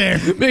out there?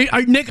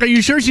 Nick, are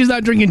you sure she's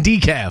not drinking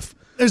decaf?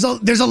 There's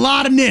a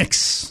lot of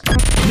Nicks.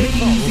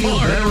 Making you feel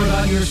better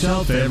about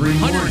yourself every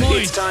morning.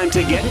 It's time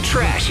to get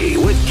trashy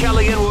with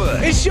Kelly and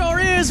Wood. It sure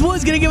is.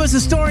 Wood's going to give us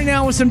a story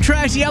now with some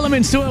trashy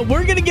elements to it.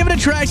 We're going to give it a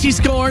trashy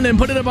score and then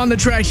put it up on the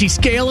trashy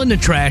scale in the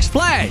trash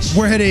flash.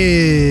 We're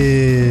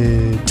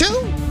headed to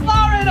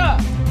Florida.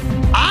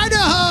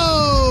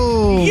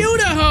 Idaho.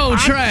 Idaho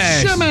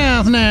trash. Shut your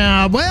mouth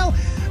now. Well,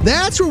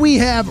 that's where we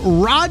have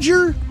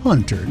Roger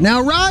Hunter.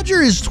 Now,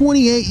 Roger is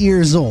 28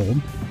 years old,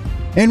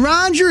 and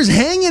Roger is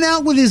hanging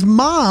out with his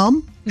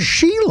mom,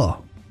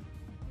 Sheila.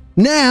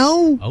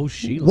 Now,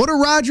 Sheila. What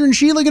are Roger and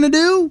Sheila going to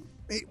do?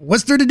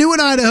 What's there to do in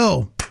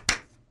Idaho?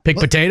 Pick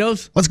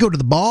potatoes? Let's go to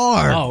the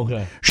bar. Oh,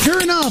 okay.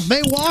 Sure enough,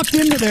 they walked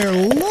into their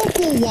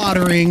local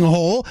watering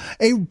hole.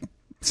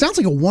 Sounds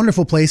like a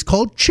wonderful place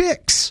called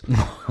Chicks.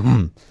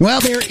 Well,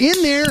 they're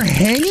in there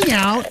hanging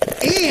out,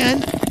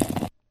 and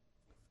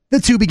the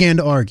two began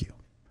to argue.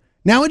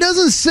 Now, it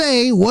doesn't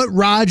say what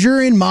Roger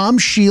and Mom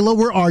Sheila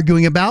were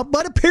arguing about,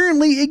 but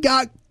apparently it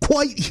got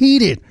quite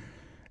heated.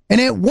 And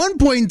at one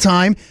point in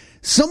time,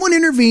 someone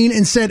intervened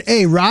and said,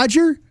 hey,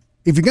 Roger,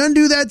 if you're going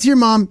to do that to your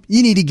mom,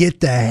 you need to get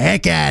the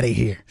heck out of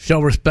here.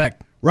 Show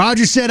respect.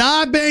 Roger said,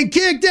 I've been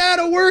kicked out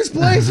of worse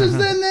places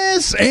than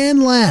this,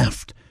 and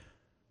laughed.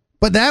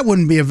 But that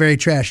wouldn't be a very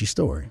trashy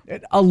story.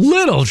 A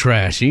little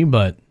trashy,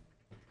 but...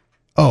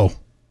 Oh,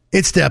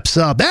 it steps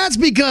up. That's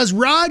because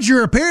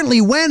Roger apparently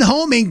went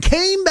home and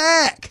came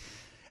back,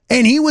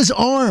 and he was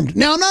armed.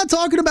 Now, I'm not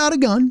talking about a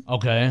gun.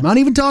 Okay. I'm not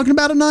even talking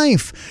about a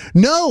knife.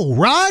 No,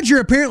 Roger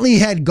apparently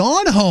had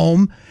gone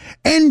home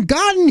and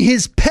gotten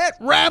his pet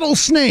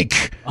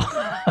rattlesnake.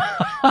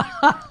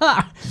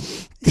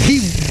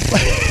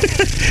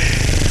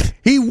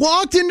 He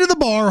walked into the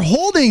bar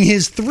holding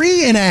his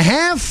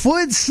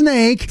 3.5-foot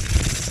snake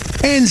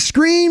and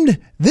screamed,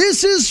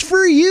 "This is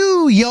for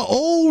you, you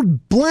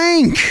old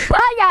blank."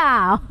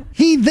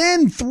 He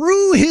then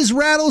threw his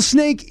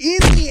rattlesnake in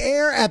the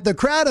air at the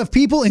crowd of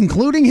people,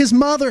 including his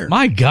mother.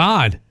 My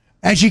God.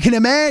 As you can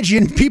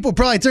imagine, people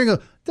probably turn and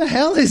go, the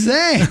hell is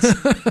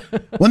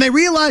that? When they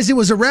realized it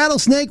was a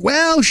rattlesnake,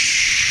 well,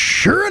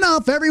 sure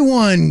enough,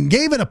 everyone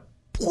gave it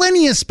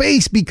plenty of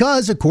space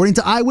because, according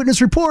to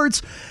eyewitness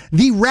reports,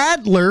 the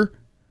rattler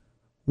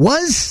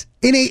was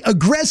in an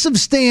aggressive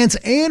stance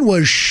and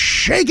was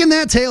shaking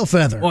that tail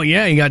feather. Well,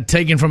 yeah, he got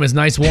taken from his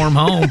nice warm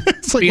home,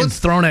 It's like, being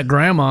thrown at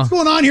Grandma. What's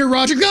going on here,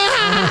 Roger?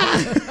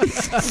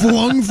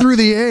 Flung through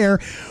the air.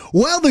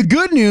 Well, the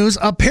good news,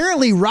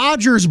 apparently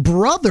Roger's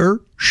brother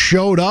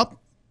showed up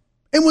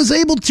and was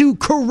able to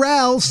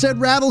corral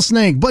said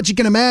rattlesnake. But you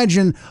can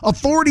imagine,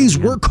 authorities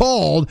were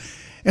called,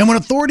 and when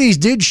authorities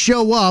did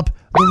show up,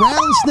 the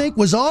rattlesnake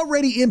was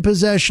already in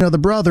possession of the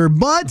brother,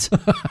 but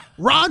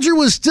Roger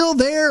was still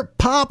there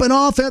popping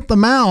off at the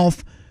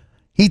mouth.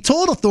 He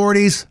told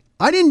authorities,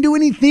 I didn't do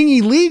anything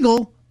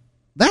illegal.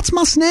 That's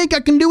my snake.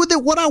 I can do with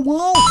it what I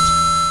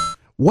want.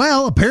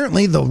 Well,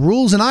 apparently the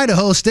rules in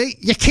Idaho state,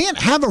 you can't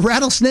have a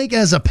rattlesnake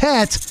as a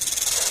pet.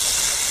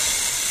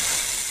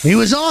 He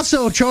was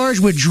also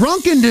charged with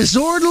drunken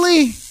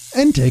disorderly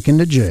and taken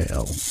to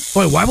jail.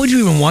 Boy, why would you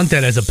even want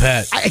that as a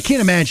pet? I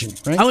can't imagine,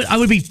 right? I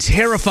would be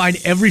terrified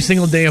every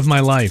single day of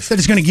my life. That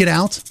it's going to get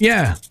out?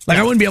 Yeah. Like,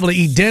 I wouldn't be able to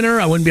eat dinner.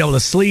 I wouldn't be able to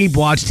sleep,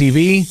 watch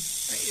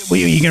TV. Well,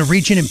 are you going to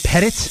reach in and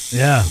pet it?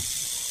 Yeah.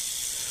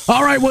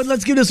 All right, well,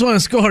 let's give this one a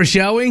score,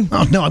 shall we?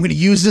 Oh, no, I'm going to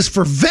use this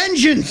for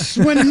vengeance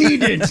when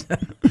needed.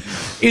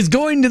 Is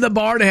going to the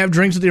bar to have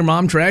drinks with your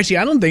mom trashy?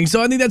 I don't think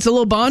so. I think that's a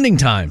little bonding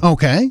time.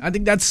 Okay. I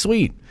think that's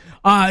sweet.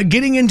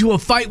 Getting into a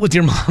fight with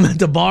your mom at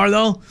the bar,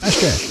 though? That's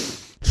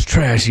trash. It's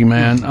trashy,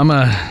 man. I'm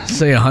going to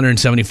say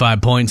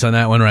 175 points on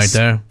that one right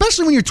there.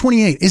 Especially when you're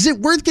 28. Is it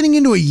worth getting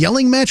into a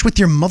yelling match with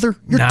your mother?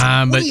 You're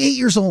 28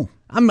 years old.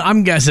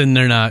 I'm guessing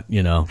they're not,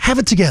 Have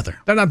it together.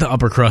 They're not the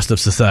upper crust of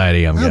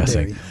society, I'm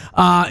guessing.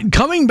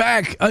 Coming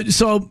back,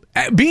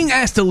 being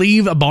asked to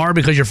leave a bar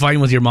because you're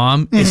fighting with your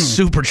mom is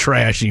super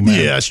trashy, man.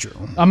 Yeah, that's true.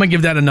 I'm going to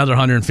give that another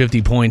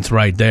 150 points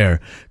right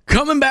there.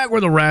 Coming back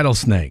with a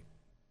rattlesnake.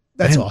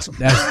 That's awesome.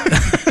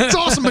 It's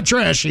awesome but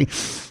trashy.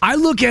 I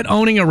look at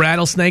owning a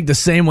rattlesnake the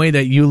same way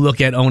that you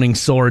look at owning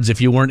swords if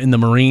you weren't in the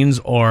Marines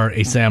or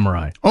a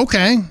samurai.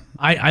 Okay.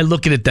 I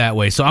look at it that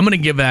way. So I'm going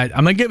to give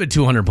it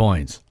 200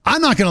 points.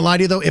 I'm not going to lie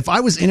to you, though. If I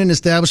was in an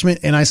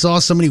establishment and I saw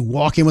somebody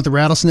walk in with a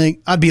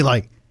rattlesnake, I'd be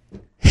like,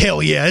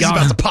 hell yeah, it's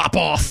about to pop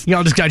off.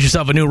 Y'all just got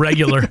yourself a new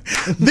regular.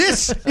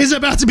 This is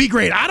about to be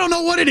great. I don't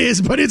know what it is,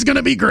 but it's going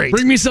to be great.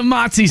 Bring me some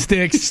mozzie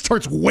sticks. He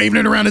starts waving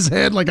it around his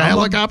head like a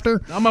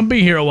helicopter. I'm going to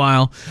be here a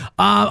while.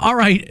 All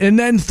right. And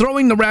then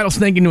throwing the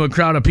rattlesnake into a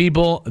crowd of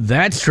people,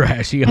 that's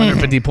trashy.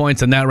 150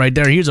 points on that right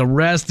there. He was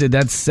arrested.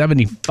 That's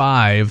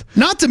 75.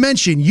 Not to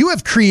mention, you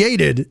have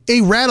created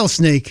a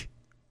rattlesnake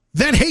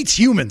that hates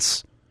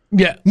humans.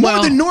 Yeah.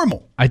 More than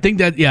normal. I think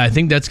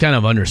that's kind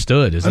of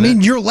understood, isn't it? I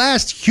mean, your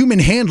last human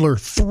handler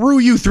threw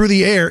you through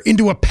the air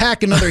into a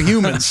pack of other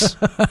humans.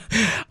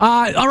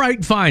 All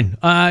right, fine.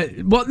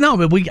 Well, no,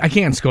 but I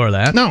can't score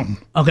that. No.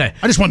 Okay.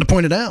 I just wanted to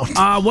point it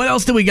out. What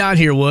else do we got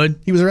here, Wood?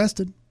 He was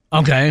arrested.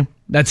 Okay.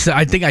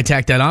 I think I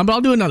tacked that on, but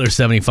I'll do another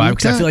 75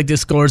 because I feel like this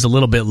score is a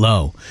little bit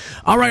low.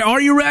 All right, are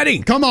you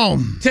ready? Come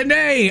on.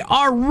 Today,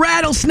 our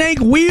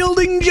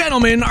rattlesnake-wielding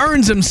gentleman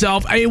earns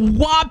himself a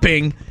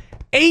whopping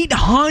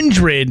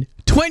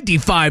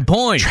 825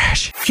 points.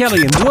 Trash.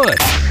 Kelly and Wood.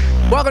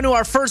 Welcome to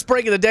our first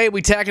break of the day.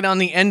 We tack it on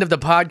the end of the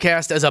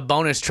podcast as a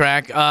bonus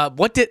track.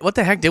 What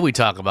the heck did we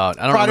talk about?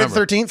 I don't Friday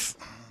remember. the 13th.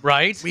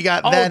 Right? We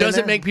got that. Does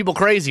it make people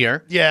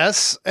crazier?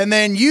 Yes. And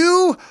then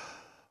you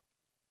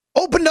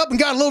opened up and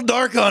got a little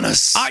dark on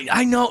us.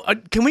 I know.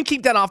 Can we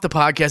keep that off the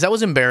podcast? That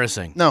was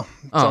embarrassing. No,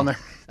 it's on there.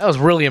 That was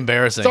really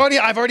embarrassing.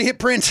 I've already hit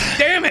print.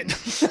 Damn it.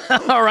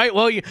 All right.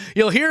 Well,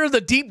 you'll hear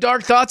the deep,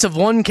 dark thoughts of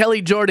one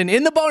Kelly Jordan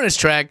in the bonus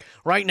track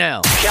right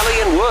now. Kelly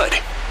and Wood.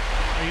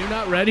 Are you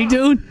not ready,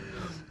 dude?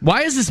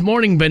 Why has this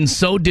morning been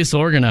so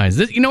disorganized?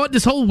 You know what?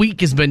 This whole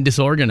week has been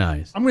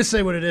disorganized. I'm going to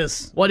say what it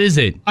is. What is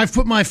it? I've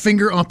put my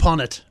finger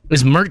upon it.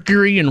 Is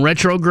Mercury in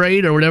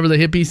retrograde or whatever the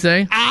hippies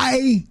say?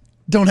 I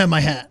don't have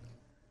my hat.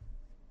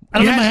 I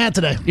don't have my hat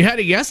today. You had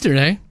it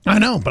yesterday. I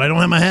know, but I don't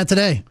have my hat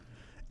today.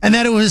 And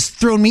that it was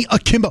throwing me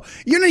akimbo.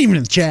 You're not even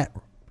in the chat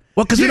room.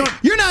 Well, because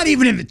you're not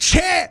even in the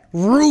chat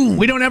room.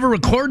 We don't ever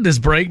record this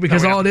break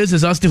because all it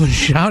is us doing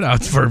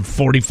shout-outs for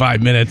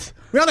 45 minutes.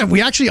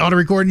 We actually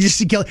auto-record and just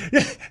see Kelly.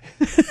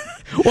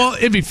 Well,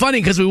 it'd be funny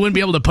because we wouldn't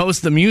be able to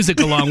post the music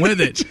along with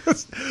it.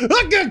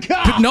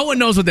 No one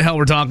knows what the hell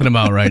we're talking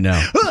about right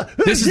now.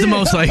 This is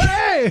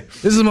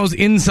the most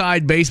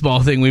inside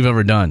baseball thing we've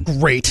ever done.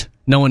 Great.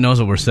 No one knows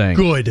what we're saying.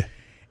 Good.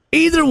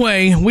 Either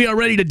way, we are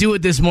ready to do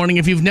it this morning.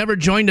 If you've never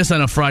joined us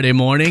on a Friday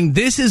morning,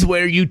 this is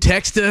where you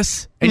text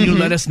us and you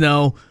let us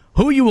know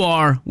who you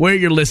are, where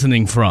you're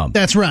listening from.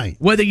 That's right.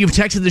 Whether you've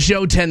texted the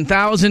show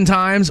 10,000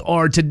 times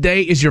or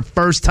today is your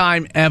first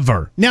time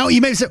ever. Now,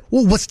 you may say,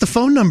 well, what's the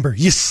phone number?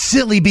 You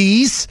silly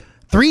bees.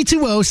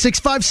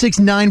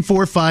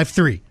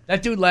 320-656-9453.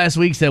 That dude last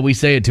week said we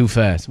say it too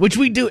fast, which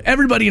we do.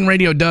 Everybody in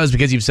radio does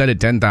because you've said it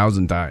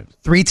 10,000 times.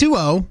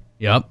 320.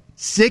 Yep.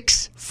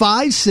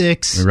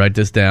 656. Write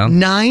this down.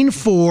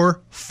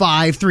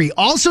 9453.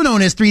 Also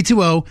known as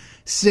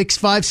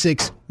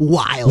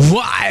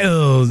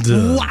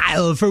 320-656-WILD.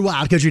 Wild for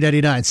Wild Country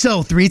 99.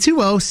 So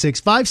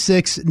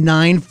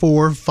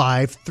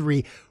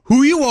 320-656-9453.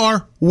 Who you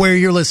are, where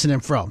you're listening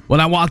from. When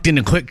I walked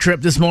into Quick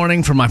Trip this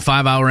morning for my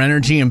 5-hour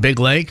energy in Big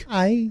Lake,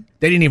 they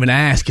didn't even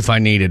ask if I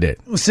needed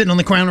it. Was sitting on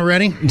the counter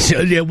already?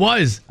 It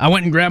was. I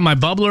went and grabbed my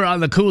bubbler out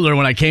of the cooler.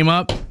 When I came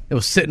up, it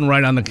was sitting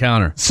right on the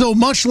counter. So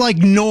much like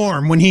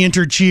Norm when he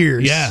entered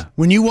Cheers. Yeah.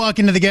 When you walk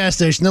into the gas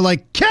station, they're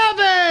like,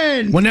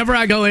 Kevin! Whenever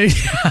I go in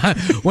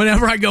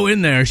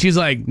there, she's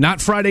like, not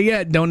Friday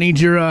yet. Don't need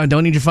your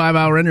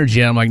 5-hour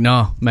energy. I'm like,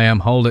 no, ma'am,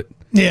 hold it.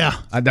 Yeah.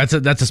 That's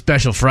a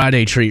special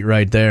Friday treat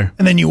right there.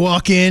 And then you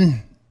walk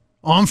in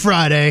on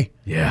Friday.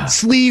 Yeah.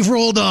 Sleeve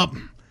rolled up.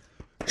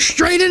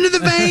 Straight into the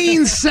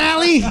veins,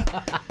 Sally.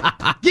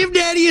 Give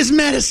Daddy his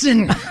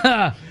medicine.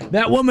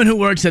 That woman who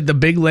works at the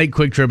Big Lake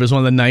Quick Trip is one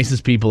of the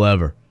nicest people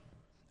ever.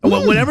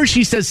 Whenever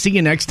she says see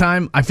you next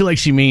time, I feel like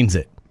she means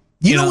it.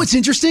 You know what's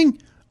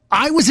interesting?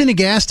 I was in a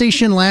gas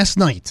station last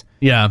night.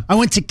 Yeah. I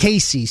went to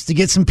Casey's to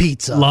get some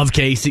pizza. Love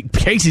Casey.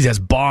 Casey's has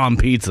bomb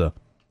pizza.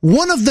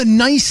 One of the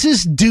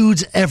nicest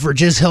dudes ever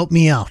just helped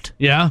me out.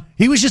 Yeah?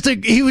 He was just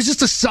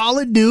a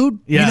solid dude.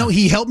 Yeah. You know,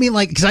 he helped me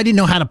because I didn't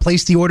know how to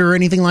place the order or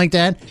anything like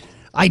that.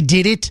 I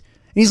did it.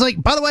 And he's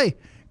like, by the way,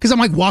 because I'm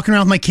like walking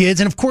around with my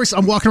kids, and of course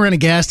I'm walking around a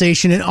gas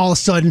station and all of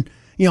a sudden,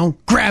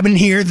 grabbing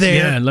here,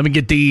 there. Yeah, let me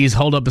get these.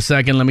 Hold up a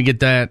second. Let me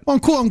get that. Well,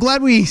 cool. I'm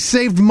glad we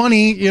saved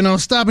money,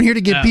 stopping here to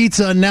get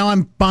pizza, and now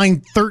I'm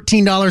buying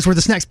 $13 worth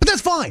of snacks. But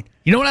that's fine.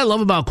 You know what I love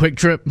about Quick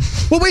Trip?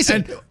 Well, wait a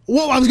second.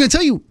 I was going to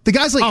tell you, the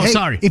guy's like, hey,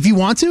 sorry. If you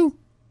want to,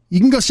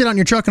 you can go sit out in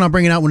your truck and I'll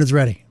bring it out when it's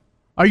ready.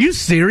 Are you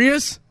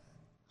serious?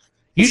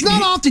 It's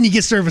not often you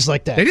get service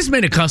like that. They just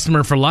made a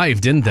customer for life,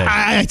 didn't they?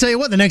 I tell you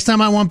what, the next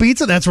time I want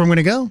pizza, that's where I'm going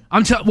to go. I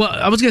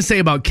was going to say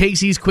about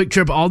Casey's, Quick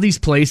Trip, all these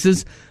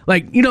places.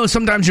 Like,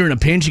 sometimes you're in a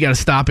pinch, you got to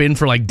stop in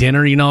for like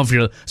dinner,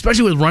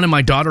 especially with running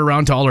my daughter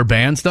around to all her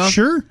band stuff.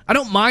 Sure. I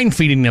don't mind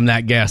feeding them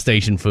that gas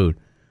station food.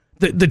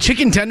 The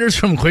chicken tenders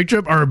from Quick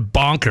Trip are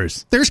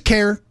bonkers. There's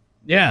care.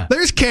 Yeah.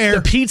 There's care.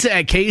 The pizza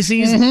at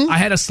Casey's, I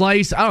had a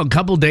slice, a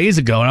couple days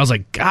ago, and I was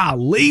like,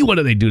 golly, what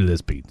do they do to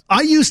this pizza?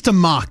 I used to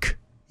mock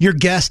your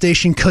gas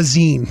station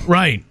cuisine.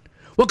 Right.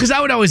 Well, because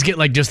I would always get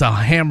like just a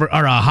hamburger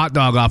or a hot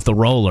dog off the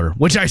roller,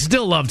 which I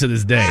still love to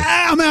this day.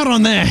 I'm out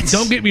on that.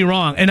 Don't get me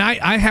wrong. And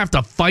I have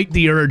to fight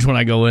the urge when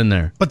I go in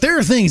there. But there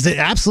are things that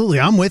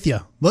absolutely, I'm with you.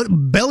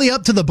 Belly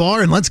up to the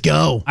bar and let's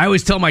go. I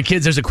always tell my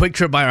kids there's a Quick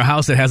Trip by our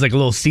house that has like a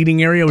little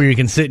seating area where you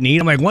can sit and eat.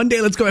 I'm like, one day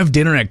let's go have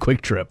dinner at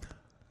Quick Trip.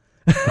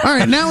 All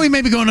right, now we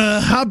may be going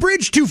to a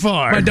bridge too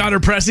far. My daughter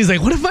Presley's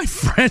like, what if my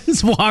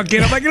friends walk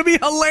in? I'm like, it'll be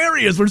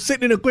hilarious. We're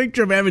sitting in a Quick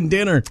Trip having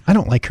dinner. I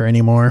don't like her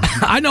anymore.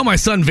 I know my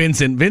son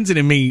Vincent. Vincent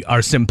and me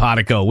are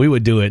simpatico. We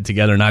would do it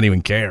together, not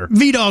even care.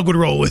 V-Dog would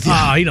roll with you.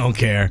 Oh, he don't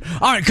care.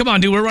 All right, come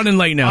on, dude. We're running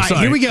late now. All right,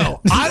 Sorry. here we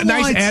go.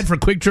 Nice ad for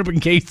Quick Trip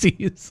and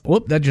Casey's.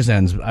 Whoop, that just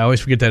ends. I always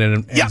forget that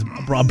it ends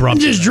abrupt.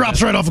 Just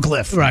drops right off a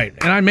cliff. Right,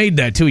 and I made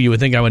that too. You would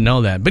think I would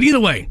know that. But either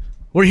way,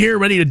 we're here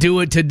ready to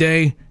do it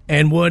today.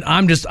 And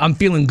I'm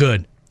feeling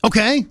good.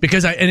 Okay.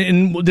 Because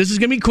and this is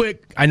going to be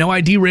quick. I know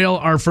I derail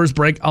our first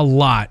break a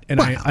lot, and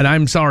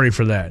I'm sorry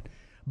for that.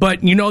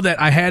 But you know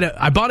that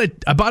I bought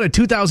a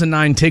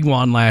 2009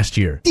 Tiguan last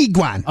year.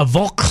 Tiguan. A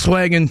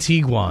Volkswagen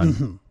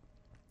Tiguan.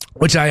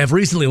 Which I have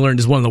recently learned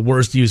is one of the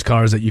worst used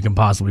cars that you can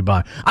possibly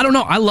buy. I don't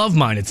know. I love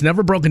mine. It's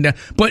never broken down.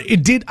 But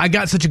I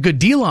got such a good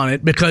deal on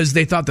it because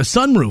they thought the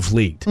sunroof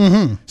leaked.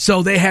 Mm-hmm.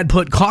 So they had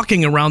put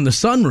caulking around the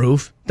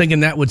sunroof thinking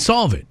that would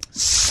solve it.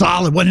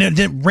 Solid. Wasn't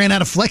it ran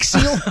out of Flex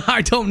Seal?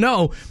 I don't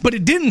know. But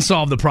it didn't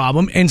solve the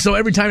problem. And so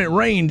every time it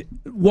rained,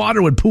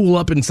 water would pool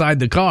up inside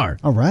the car.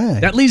 All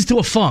right. That leads to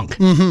a funk.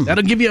 Mm-hmm.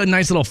 That'll give you a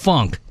nice little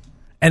funk.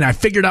 And I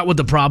figured out what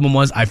the problem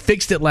was. I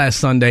fixed it last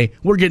Sunday.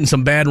 We're getting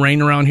some bad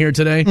rain around here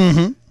today.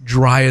 Mm-hmm.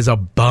 Dry as a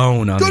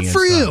bone on the inside. Good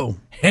for you.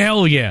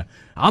 Hell yeah.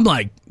 I'm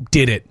like,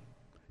 did it.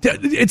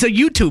 It's a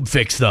YouTube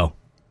fix, though.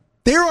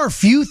 There are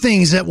few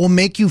things that will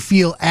make you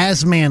feel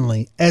as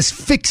manly as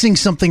fixing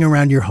something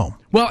around your home.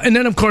 Well, and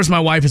then, of course, my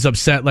wife is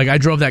upset. Like, I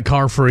drove that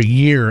car for a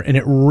year, and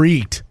it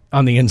reeked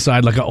on the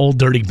inside like an old,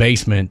 dirty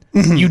basement.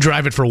 Mm-hmm. You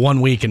drive it for 1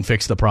 week and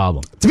fix the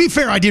problem. To be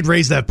fair, I did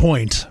raise that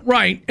point.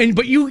 Right.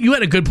 But you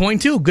had a good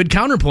point, too. Good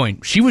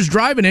counterpoint. She was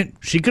driving it.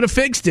 She could have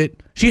fixed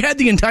it. She had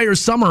the entire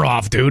summer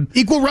off, dude.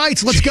 Equal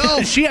rights. Let's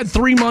go. She had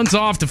 3 months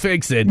off to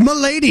fix it. My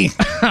lady.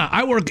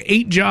 I work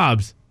 8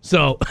 jobs.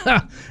 So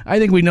I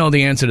think we know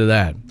the answer to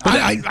that.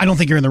 I don't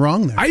think you're in the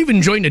wrong there. I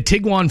even joined a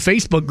Tiguan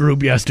Facebook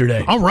group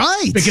yesterday. All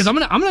right. Because I'm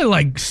gonna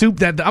like soup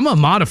that. I'm gonna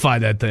modify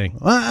that thing.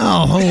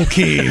 Oh,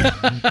 okay.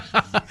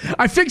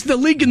 I fixed the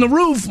leak in the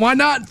roof. Why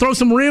not throw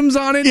some rims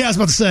on it? Yeah, I was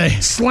about to say.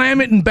 Slam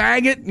it and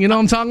bag it. You know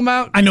what I'm talking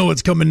about? I know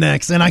what's coming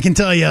next, and I can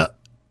tell you,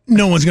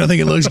 no one's gonna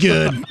think it looks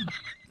good.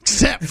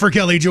 Except for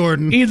Kelly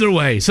Jordan. Either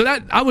way. So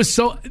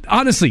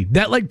honestly,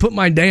 that like put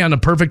my day on a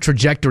perfect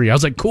trajectory. I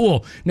was like,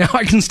 cool. Now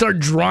I can start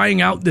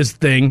drying out this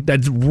thing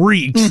that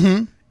reeks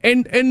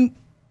and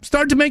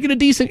start to make it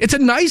it's a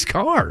nice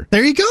car.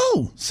 There you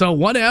go. So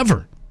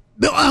whatever.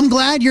 I'm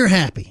glad you're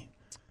happy.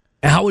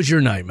 How was your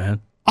night,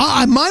 man?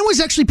 Mine was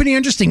actually pretty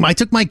interesting. I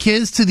took my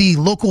kids to the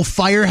local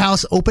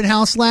firehouse open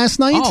house last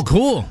night. Oh,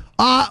 cool.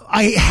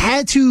 I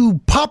had to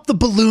pop the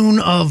balloon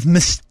of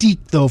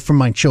mystique, though, for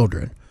my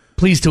children.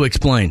 Please to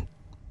explain.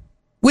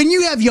 When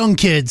you have young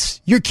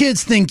kids, your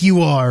kids think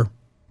you are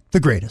the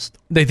greatest.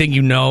 They think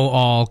you know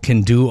all,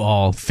 can do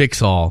all,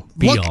 fix all,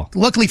 be all.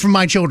 Luckily for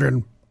my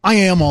children, I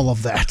am all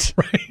of that.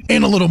 Right.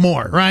 And a little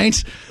more, right?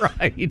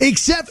 Right.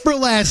 Except for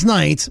last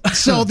night.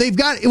 So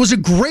it was a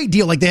great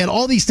deal. Like they had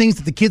all these things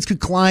that the kids could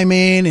climb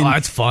in. And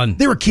that's fun.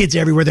 There were kids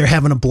everywhere. They're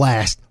having a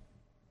blast.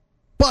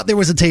 But there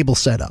was a table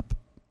set up.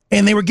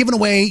 And they were giving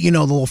away, the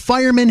little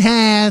fireman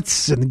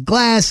hats and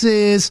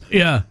glasses.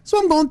 Yeah. So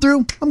I'm going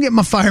through. I'm getting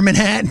my fireman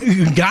hat.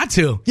 You got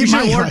to. You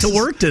should have worked to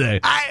work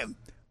today.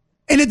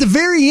 And at the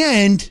very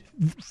end,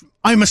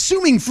 I'm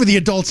assuming for the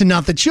adults and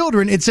not the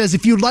children, it says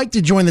if you'd like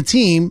to join the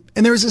team,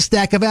 and there's a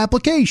stack of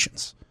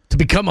applications. To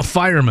become a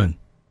fireman.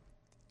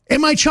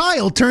 And my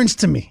child turns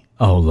to me.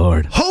 Oh,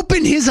 Lord. Hope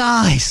in his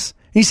eyes.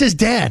 And he says,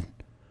 Dad,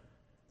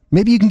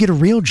 maybe you can get a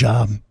real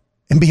job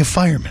and be a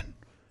fireman.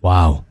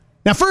 Wow.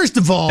 Now, first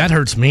of all, that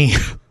hurts me.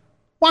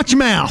 Watch your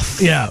mouth.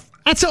 Yeah.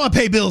 That's how I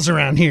pay bills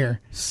around here.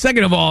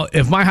 Second of all,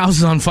 if my house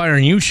is on fire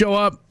and you show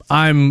up,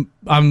 I'm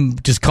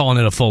just calling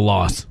it a full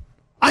loss.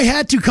 I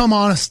had to come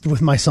honest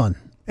with my son.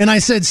 And I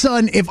said,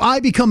 son, if I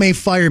become a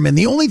fireman,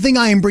 the only thing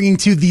I am bringing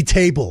to the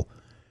table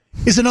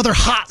is another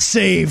hot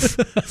save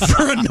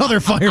for another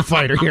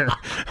firefighter here.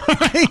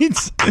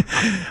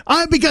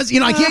 Right? Because,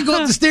 I can't go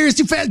up the stairs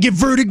too fast, get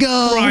vertigo.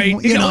 Right.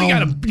 You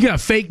got a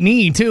fake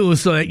knee, too,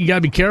 so you got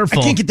to be careful.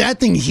 I can't get that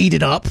thing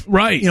heated up.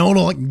 Right.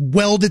 It'll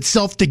weld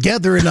itself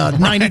together in a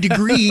 90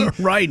 degree.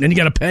 Right. And then you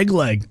got a peg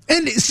leg.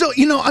 And so,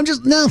 I'm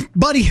just, no,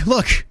 buddy,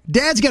 look,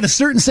 Dad's got a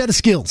certain set of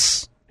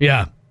skills.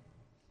 Yeah.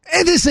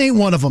 And this ain't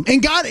one of them.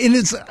 And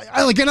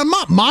and I'm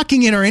not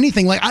mocking it or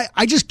anything. Like,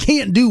 I just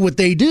can't do what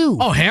they do.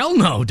 Oh, hell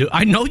no, dude.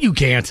 I know you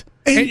can't.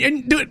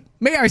 And dude,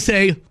 may I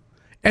say,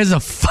 as a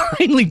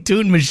finely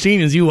tuned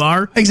machine as you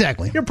are.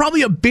 Exactly. You're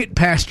probably a bit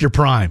past your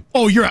prime.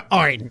 Oh, all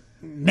right.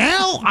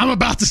 Now I'm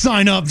about to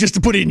sign up just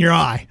to put it in your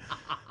eye.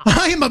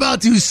 I am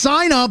about to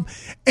sign up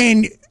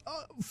and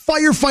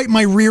firefight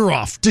my rear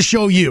off to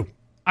show you.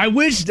 I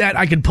wish that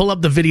I could pull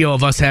up the video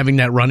of us having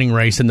that running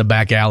race in the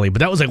back alley, but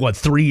that was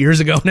 3 years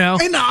ago now?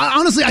 And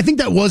honestly, I think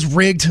that was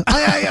rigged.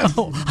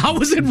 How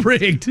was it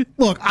rigged?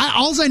 Look,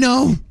 all I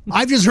know,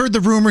 I've just heard the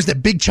rumors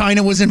that Big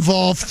China was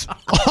involved.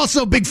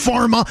 Also, Big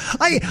Pharma.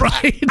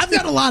 I've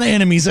got a lot of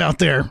enemies out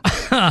there.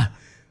 I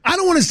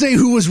don't want to say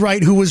who was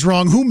right, who was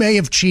wrong, who may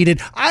have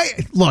cheated.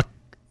 But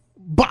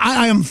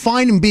I am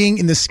fine in being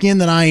in the skin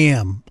that I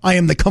am. I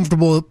am the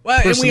comfortable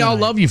person. And we all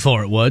love you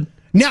for it, Wood.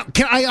 Now,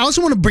 I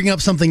also want to bring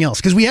up something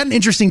else, because we had an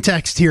interesting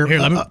text here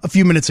a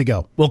few minutes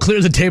ago. We'll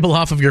clear the table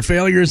off of your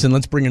failures, and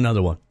let's bring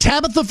another one.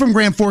 Tabitha from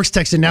Grand Forks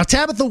texted. Now,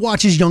 Tabitha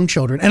watches young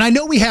children, and I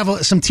know we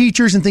have some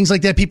teachers and things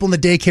like that, people in the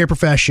daycare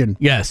profession.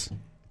 Yes.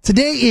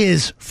 Today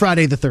is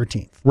Friday the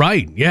 13th.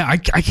 Right. Yeah,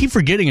 I keep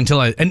forgetting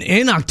and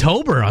in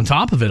October on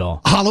top of it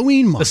all.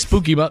 Halloween month. The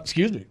spooky month.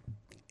 Excuse me.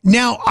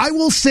 Now, I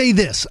will say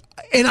this,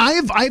 and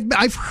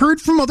I've heard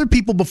from other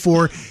people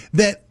before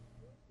that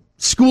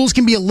schools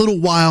can be a little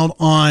wild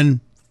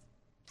on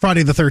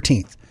Friday the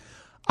 13th.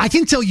 I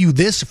can tell you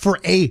this for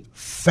a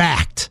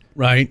fact.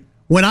 Right.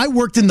 When I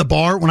worked in the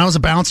bar, when I was a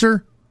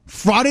bouncer,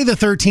 Friday the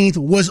 13th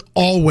was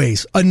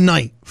always a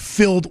night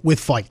filled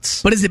with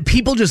fights. But is it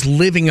people just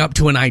living up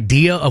to an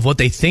idea of what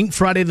they think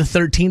Friday the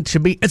 13th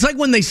should be? It's like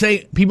when they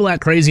say people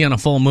act crazy on a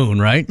full moon,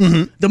 right?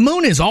 Mm-hmm. The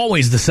moon is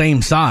always the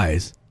same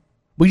size.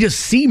 We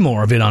just see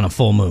more of it on a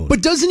full moon.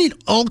 But doesn't it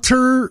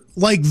alter,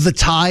 the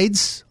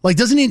tides?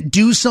 Doesn't it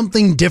do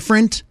something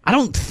different? I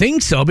don't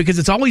think so, because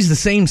it's always the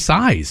same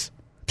size.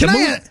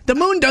 The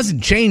moon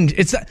doesn't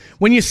change.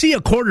 When you see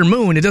a quarter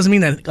moon, it doesn't mean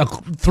that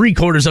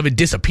 3/4 of it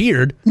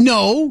disappeared.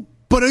 No,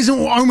 But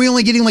aren't we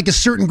only getting like a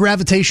certain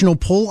gravitational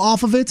pull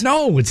off of it?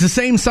 No, it's the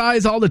same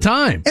size all the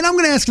time. And I'm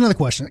going to ask another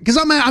question because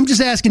I'm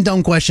just asking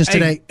dumb questions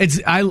today.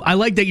 I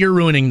like that you're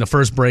ruining the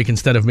first break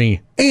instead of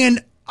me.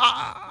 And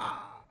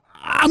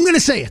I'm going to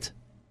say it.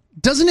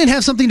 Doesn't it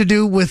have something to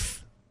do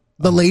with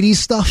the ladies'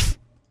 stuff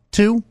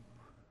too?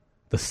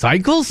 The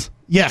cycles?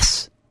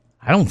 Yes.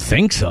 I don't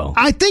think so.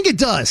 I think it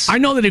does. I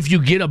know that if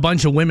you get a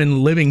bunch of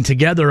women living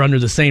together under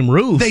the same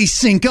roof, they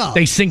sync up.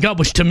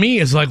 Which to me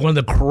is like one of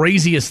the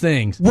craziest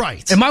things.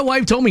 Right. And my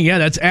wife told me, yeah,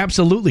 that's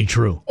absolutely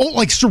true. Oh,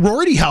 like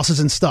sorority houses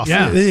and stuff.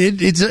 Yeah.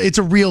 It's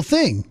a real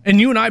thing. And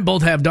you and I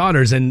both have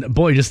daughters, and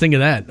boy, just think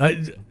of that.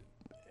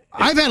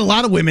 I've had a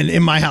lot of women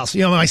in my house.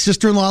 You know, my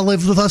sister-in-law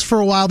lived with us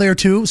for a while there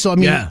too. So I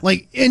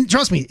mean, and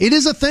trust me, it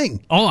is a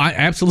thing. Oh,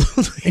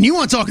 absolutely. And you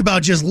want to talk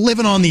about just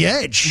living on the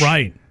edge.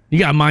 Right. You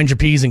got to mind your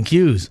P's and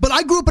Q's. But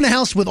I grew up in a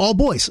house with all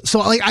boys. So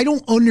like I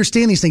don't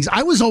understand these things.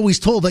 I was always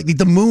told like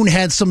the moon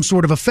had some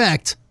sort of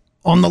effect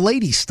on the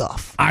lady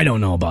stuff. I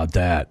don't know about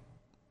that.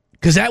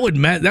 Because that would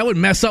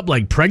mess up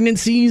like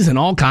pregnancies and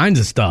all kinds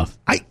of stuff.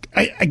 I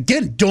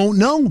again don't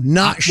know.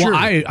 Not sure.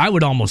 Well, I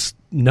would almost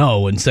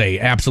know and say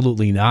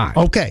absolutely not.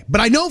 Okay. But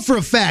I know for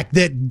a fact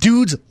that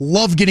dudes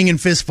love getting in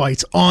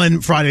fistfights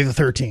on Friday the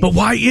 13th. But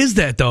why is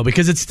that though?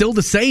 Because it's still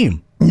the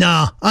same.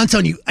 Nah, I'm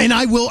telling you, and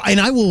I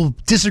will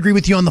disagree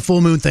with you on the full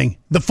moon thing.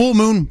 The full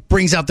moon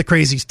brings out the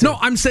crazies too. No,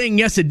 I'm saying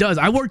yes, it does.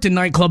 I worked in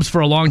nightclubs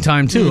for a long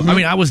time too. Mm-hmm. I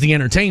mean, I was the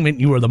entertainment,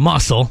 you were the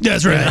muscle.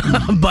 That's right.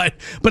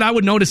 but I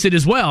would notice it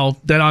as well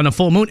that on a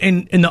full moon,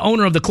 and the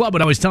owner of the club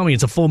would always tell me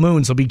it's a full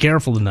moon, so be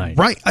careful tonight.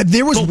 Right.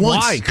 There was once.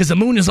 Why? Because the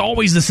moon is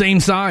always the same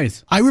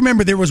size. I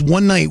remember there was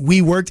one night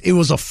we worked. It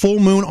was a full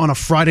moon on a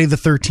Friday the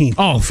 13th.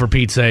 Oh, for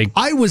Pete's sake!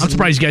 I'm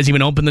surprised you guys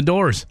even opened the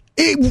doors.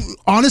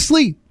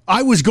 Honestly,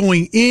 I was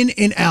going in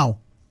and out.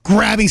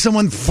 Grabbing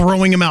someone,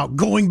 throwing him out,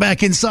 going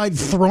back inside,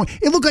 throwing.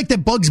 It looked like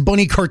that Bugs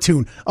Bunny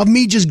cartoon of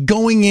me just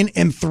going in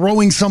and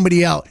throwing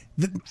somebody out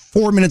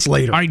 4 minutes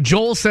later. All right,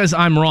 Joel says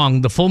I'm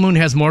wrong. The full moon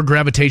has more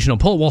gravitational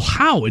pull. Well,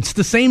 how? It's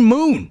the same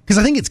moon. Because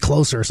I think it's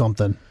closer or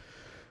something.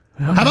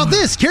 How about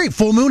this? Carrie,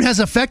 full moon has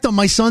effect on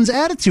my son's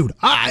attitude.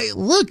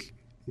 Look.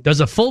 Does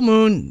a full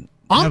moon...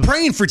 I'm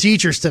praying for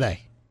teachers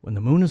today. When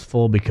the moon is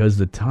full, because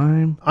the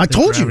time... I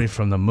told you.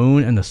 From the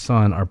moon and the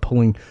sun are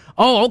pulling...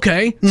 Oh,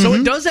 okay. Mm-hmm. So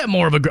it does have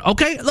more of a...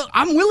 Okay, look,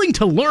 I'm willing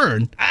to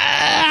learn.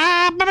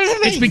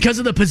 It's because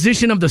of the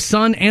position of the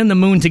sun and the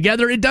moon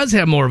together. It does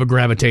have more of a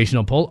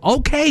gravitational pull.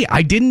 Okay,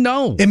 I didn't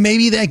know. And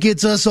maybe that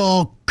gets us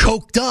all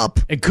coked up.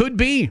 It could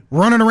be.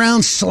 Running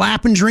around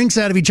slapping drinks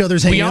out of each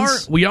other's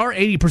hands. We are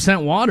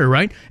 80% water,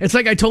 right? It's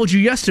like I told you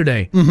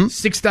yesterday.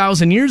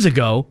 6,000 years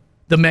ago,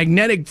 the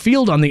magnetic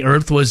field on the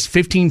Earth was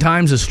 15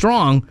 times as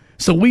strong.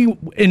 So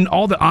in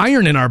all the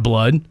iron in our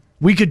blood,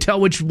 we could tell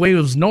which way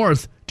was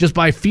north just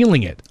by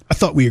feeling it. I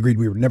thought we agreed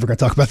we were never going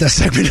to talk about that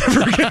segment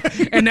ever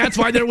again. And that's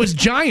why there was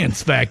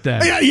giants back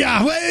then. Yeah.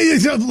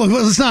 Look,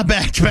 let's not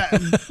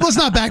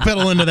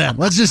backpedal into that.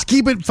 Let's just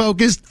keep it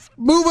focused,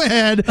 move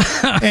ahead,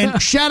 and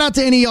shout out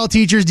to any of y'all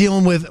teachers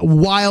dealing with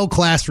wild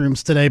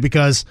classrooms today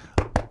because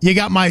you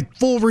got my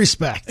full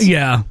respect.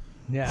 Yeah.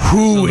 Yeah,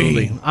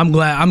 absolutely. I'm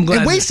glad. And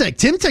wait a sec.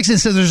 Tim texted and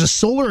says there's a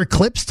solar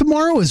eclipse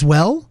tomorrow as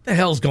well. What the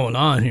hell's going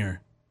on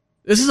here?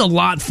 This is a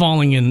lot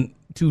falling in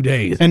 2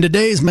 days. End of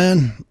days,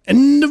 man.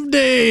 End of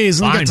days.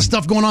 We got the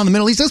stuff going on in the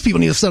Middle East. Those people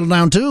need to settle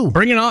down too.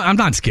 Bring it on. I'm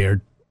not scared.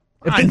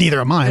 Neither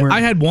am I. I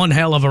had one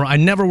hell of I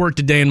never worked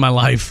a day in my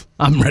life.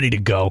 I'm ready to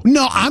go.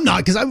 No, I'm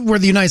not, because we're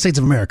the United States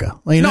of America.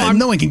 Like,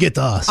 no one can get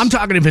to us. I'm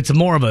talking if it's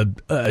more of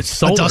a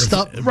solar... A dust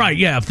up? Right,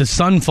 yeah, if the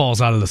sun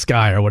falls out of the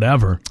sky or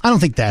whatever. I don't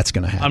think that's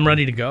going to happen. I'm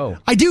ready to go.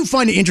 I do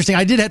find it interesting.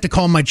 I did have to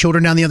calm my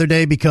children down the other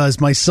day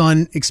because my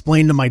son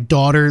explained to my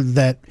daughter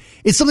that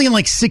it's something in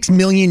like 6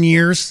 million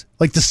years.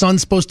 Like the sun's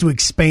supposed to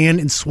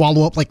expand and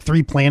swallow up like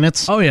 3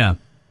 planets. Oh, yeah.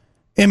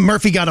 And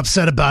Murphy got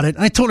upset about it.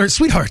 And I told her,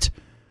 sweetheart,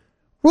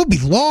 we'll be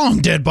long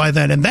dead by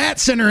then. And that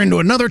sent her into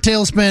another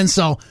tailspin.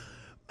 So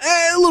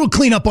a little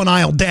cleanup on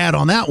aisle dad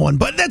on that one,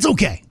 but that's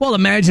okay. Well,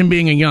 imagine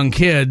being a young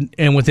kid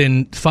and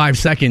within 5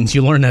 seconds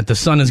you learn that the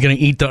sun is going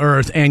to eat the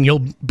earth and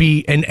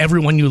and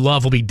everyone you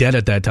love will be dead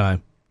at that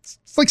time.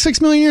 It's like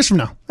 6 million years from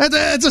now.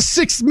 That's a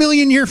 6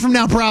 million year from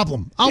now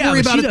problem. I'll worry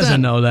about it then. She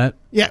doesn't know that.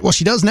 Yeah, well,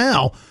 she does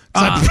now.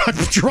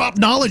 I dropped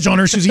knowledge on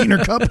her. She's eating her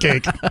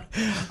cupcake.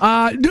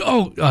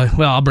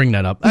 Well, I'll bring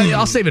that up.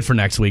 I'll save it for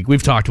next week.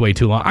 We've talked way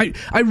too long.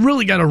 I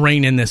really got to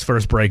rein in this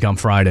first break on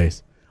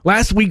Fridays.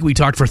 Last week we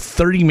talked for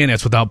 30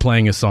 minutes without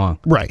playing a song.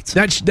 Right.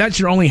 That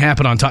should only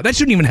happen on talk. That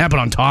shouldn't even happen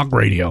on talk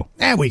radio.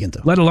 We can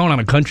do. Let alone on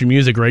a country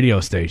music radio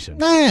station.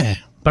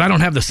 But I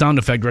don't have the sound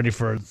effect ready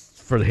for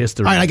the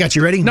history. All right, I got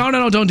you ready. No,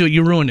 don't do it.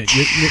 You ruined it.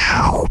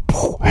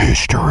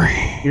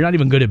 History. You're not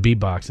even good at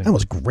beatboxing. That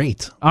was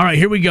great. All right,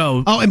 here we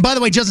go. Oh, and by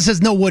the way, Justin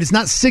says no, Wood. It's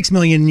not 6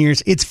 million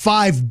years. It's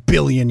 5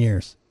 billion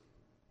years.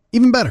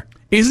 Even better.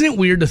 Isn't it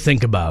weird to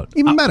think about?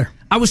 Even better.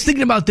 I was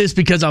thinking about this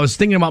because I was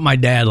thinking about my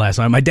dad last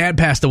night. My dad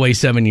passed away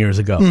 7 years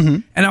ago. Mm-hmm.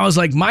 And I was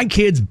like, my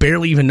kids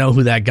barely even know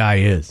who that guy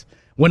is.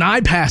 When I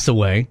pass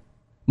away,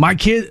 My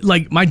kid,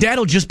 like, my dad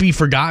will just be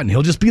forgotten.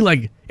 He'll just be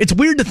like, it's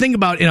weird to think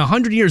about in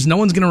 100 years, no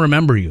one's going to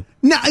remember you.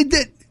 No,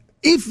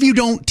 if you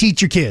don't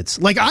teach your kids.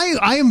 Like,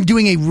 I am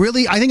doing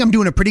I think I'm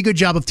doing a pretty good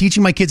job of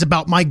teaching my kids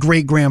about my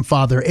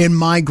great-grandfather and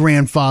my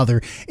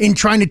grandfather and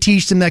trying to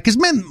teach them that. Because,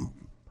 man,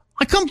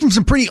 I come from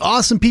some pretty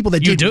awesome people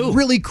that did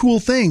really cool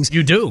things.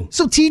 You do.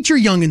 So teach your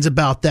youngins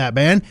about that,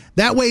 man.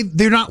 That way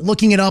they're not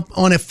looking it up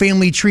on a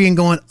family tree and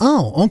going,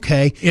 oh,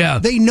 okay. Yeah.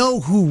 They know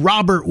who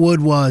Robert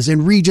Wood was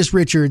and Regis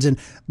Richards and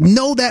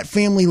know that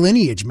family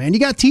lineage, man. You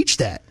got to teach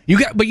that.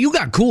 But you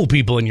got cool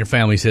people in your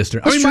family,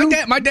 sister. That's I mean,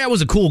 true. my dad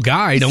was a cool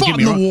guy. Don't get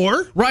me wrong. Fought in the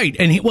war. Right.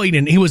 And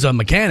he was a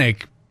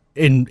mechanic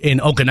in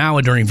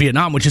Okinawa during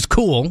Vietnam, which is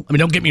cool. I mean,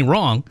 don't get me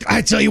wrong.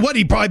 I tell you what,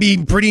 he'd probably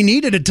be pretty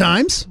needed at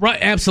times. Right,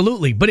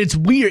 absolutely. But it's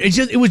weird.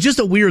 It was just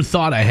a weird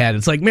thought I had.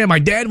 It's like, man, my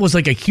dad was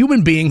like a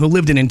human being who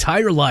lived an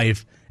entire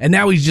life, and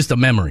now he's just a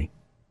memory.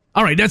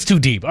 All right, that's too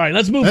deep. All right,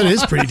 let's move on. That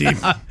is pretty deep.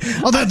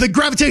 The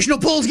gravitational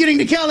pull's getting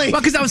to Kelly. Well,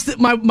 because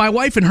my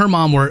wife and her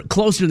mom were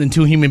closer than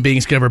two human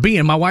beings could ever be,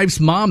 and my wife's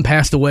mom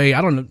passed away.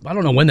 I don't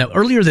know when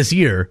earlier this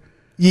year.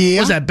 Yeah.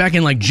 Was that back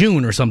in like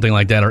June or something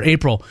like that, or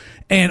April?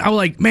 And I was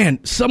like,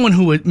 man, someone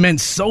who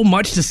meant so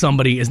much to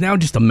somebody is now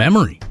just a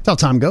memory. That's how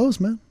time goes,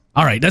 man.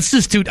 All right, that's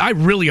just too. I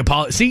really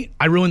apologize. See,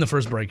 I ruined the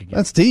first break again.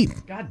 That's deep.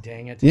 God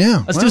dang it.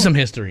 Yeah. Let's do some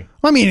history.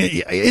 I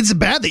mean, it's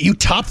bad that you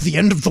topped the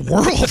end of the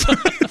world.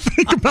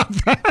 Think about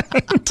that.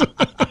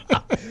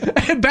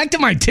 Back to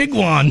my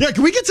Tiguan. Yeah,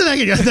 can we get to that?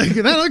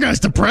 That other guy's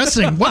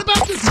depressing. What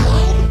about this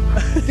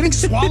world? Getting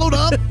swallowed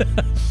up?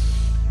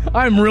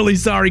 I'm really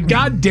sorry.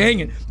 God dang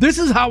it. This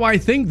is how I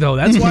think, though.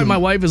 That's why my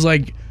wife is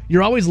like,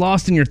 you're always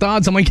lost in your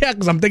thoughts. I'm like, yeah,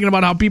 because I'm thinking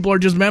about how people are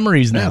just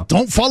memories now. Yeah,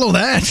 don't follow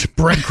that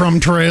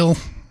breadcrumb trail.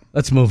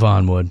 Let's move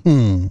on, Wood.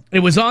 It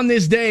was on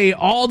this day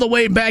all the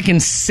way back in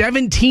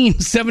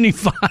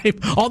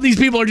 1775. All these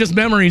people are just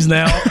memories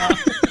now.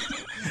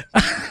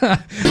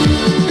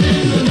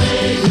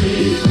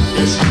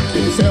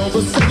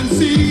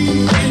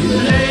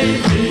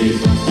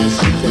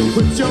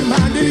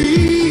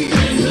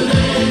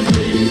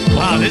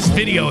 Wow, this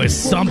video is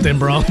something,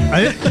 bro.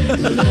 I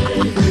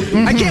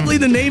can't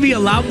believe the Navy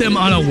allowed them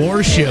on a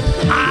warship.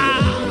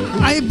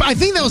 I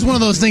think that was one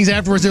of those things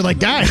afterwards. They're like,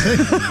 guys.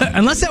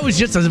 Unless that was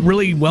just a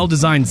really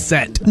well-designed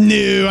set.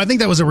 No, I think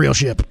that was a real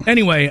ship.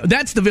 Anyway,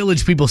 that's the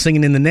Village People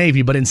singing in the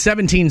Navy, but in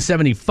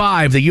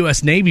 1775, the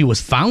U.S. Navy was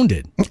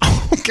founded.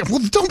 Okay, well,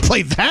 don't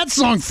play that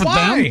song for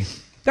them.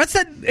 That's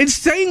that. It's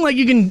saying like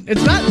you can.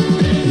 It's not.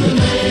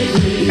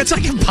 It's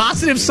like a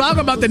positive song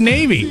about the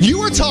Navy.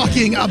 You are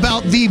talking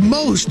about the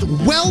most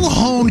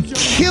well-honed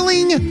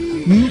killing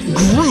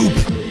group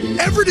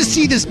ever to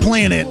see this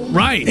planet.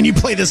 Right. And you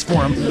play this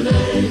for him.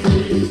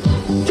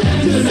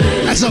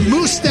 As a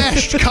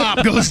mustached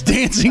cop goes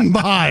dancing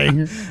by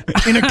in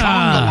a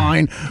conga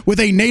line with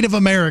a Native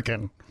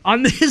American.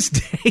 On this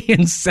day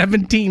in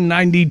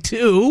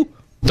 1792.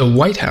 The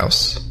White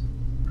House.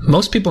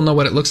 Most people know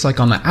what it looks like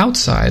on the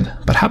outside,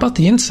 but how about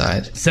the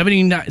inside?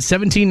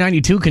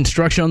 1792,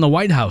 construction on the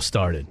White House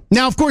started.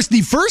 Now, of course,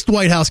 the first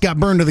White House got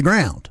burned to the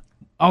ground.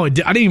 Oh, I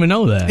didn't even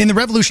know that. In the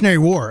Revolutionary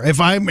War. If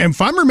I'm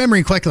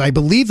remembering correctly, I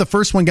believe the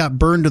first one got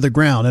burned to the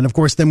ground. And, of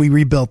course, then we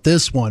rebuilt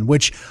this one,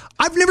 which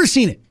I've never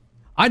seen it.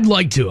 I'd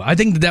like to. I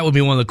think that would be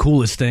one of the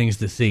coolest things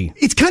to see.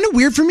 It's kind of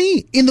weird for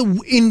me in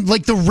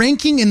the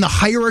ranking and the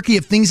hierarchy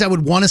of things I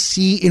would want to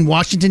see in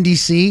Washington,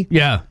 D.C.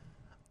 Yeah.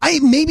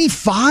 Maybe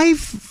 5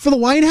 for the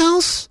White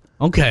House.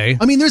 Okay.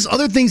 I mean, there's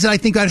other things that I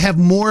think I'd have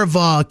more of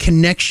a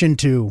connection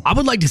to. I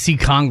would like to see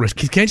Congress.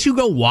 Can't you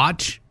go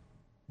watch?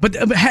 But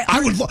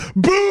I would.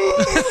 Boo!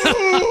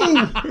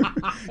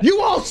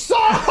 You all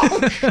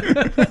suck!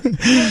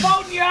 We're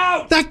voting you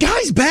out! That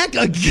guy's back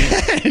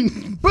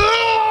again. Boo!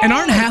 And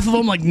aren't half of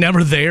them like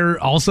never there?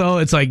 Also,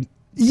 it's like.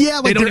 Yeah,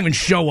 like they don't even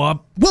show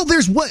up. Well,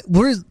 there's I don't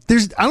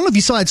know if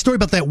you saw that story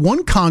about that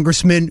one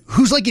congressman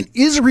who's like in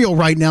Israel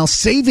right now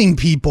saving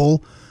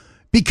people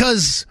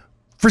because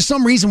for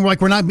some reason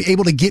we're not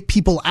able to get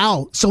people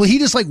out. So he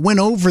just like went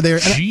over there.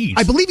 And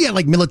I believe he had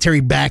like military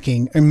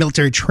backing and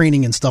military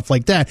training and stuff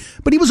like that.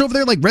 But he was over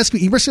there like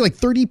he rescued like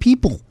 30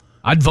 people.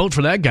 I'd vote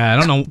for that guy. I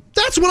don't know.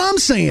 That's what I'm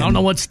saying. I don't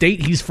know what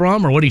state he's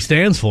from or what he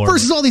stands for.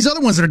 Versus all these other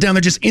ones that are down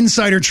there just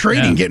insider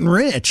trading, getting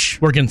rich.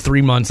 Working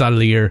 3 months out of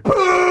the year.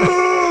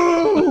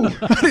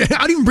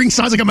 I'd even bring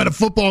signs like I'm at a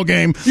football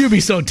game. You'd be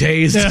so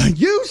tased. Yeah,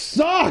 you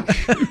suck.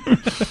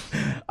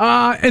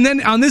 And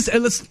then on this,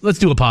 let's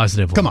do a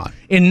positive one. Come on.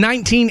 In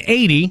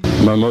 1980,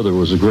 my mother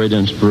was a great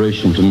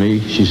inspiration to me.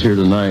 She's here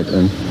tonight,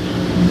 and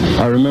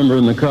I remember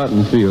in the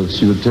cotton fields,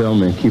 she would tell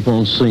me, "Keep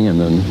on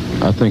singing," and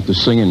I think the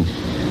singing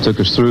took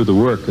us through the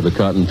work of the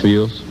cotton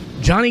fields.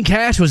 Johnny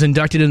Cash was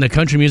inducted in the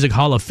Country Music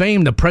Hall of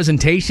Fame. The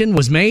presentation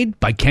was made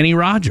by Kenny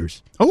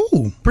Rogers.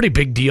 Oh. Pretty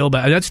big deal,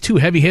 but that's 2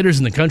 heavy hitters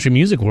in the country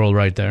music world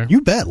right there.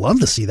 You bet.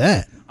 Love to see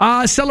that.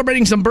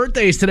 Celebrating some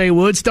birthdays today,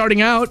 Wood.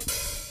 Starting out.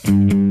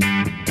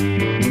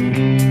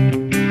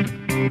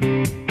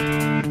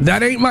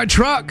 That Ain't My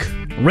Truck.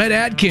 Red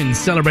Atkins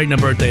celebrating a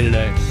birthday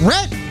today.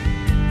 Rhett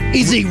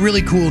is a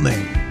really cool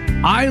name.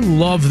 I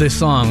love this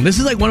song. This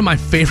is like one of my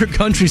favorite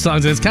country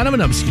songs, and it's kind of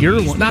an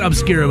obscure one. Not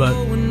obscure, but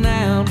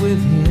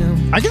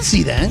I can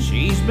see that.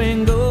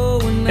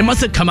 it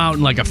must have come out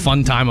in like a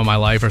fun time of my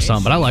life or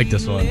something, but I like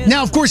this one.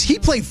 Now, of course, he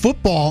played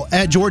football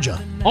at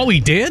Georgia. Oh, he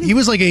did? He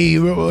was like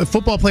a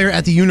football player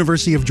at the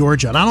University of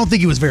Georgia. And I don't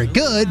think he was very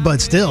good,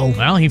 but still.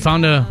 Well, he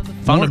found a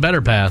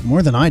better path.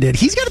 More than I did.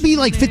 He's got to be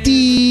like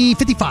 50,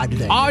 55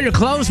 today. Oh, you're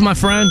close, my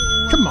friend.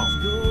 Come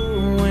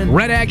on.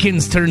 Rhett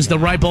Atkins turns the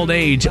ripe old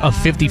age of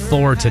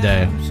 54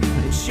 today.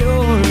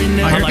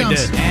 I like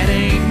this.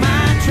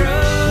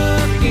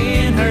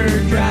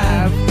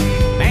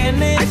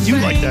 I do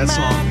like that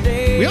song.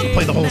 We ought to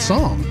play the whole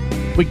song.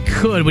 We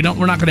could. We're not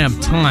going to have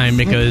time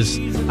because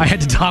I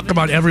had to talk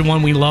about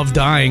everyone we love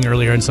dying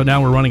earlier, and so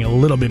now we're running a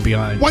little bit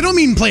behind. Well, I don't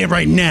mean play it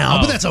right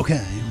now, but that's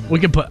okay. We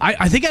can put.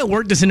 I think I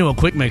worked this into a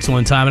quick mix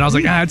one time, and I was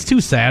like, it's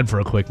too sad for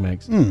a quick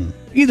mix.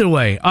 Either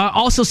way,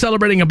 also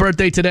celebrating a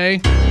birthday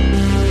today.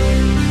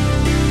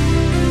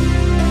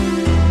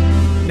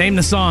 Name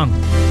the song.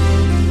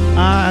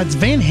 It's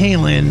Van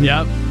Halen.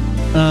 Yep.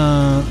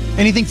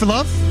 Anything for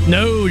Love?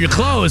 No, you're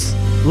close.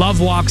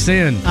 Love Walks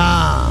In.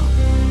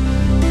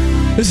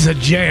 This is a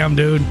jam,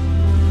 dude.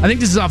 I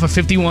think this is off of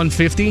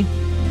 5150.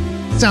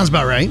 Sounds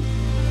about right.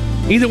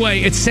 Either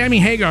way, it's Sammy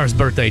Hagar's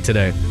birthday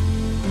today.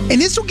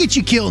 And this will get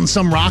you killed in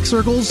some rock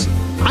circles.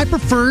 I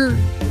prefer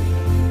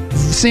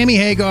Sammy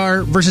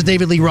Hagar versus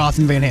David Lee Roth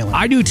and Van Halen.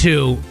 I do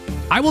too.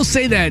 I will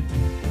say that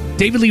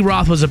David Lee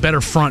Roth was a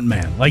better front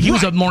man. Like, he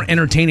was a more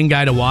entertaining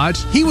guy to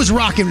watch. He was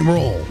rock and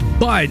roll.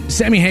 But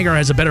Sammy Hagar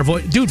has a better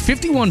voice. Dude,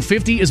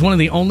 5150 is one of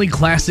the only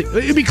classic...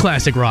 It'd be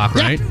classic rock,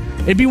 right?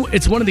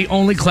 It's one of the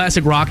only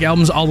classic rock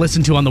albums I'll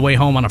listen to on the way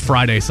home on a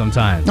Friday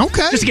sometime.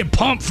 Okay. Just to get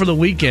pumped for the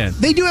weekend.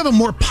 They do have a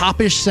more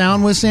popish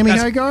sound with Sammy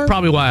Hagar.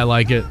 Probably why I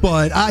like it.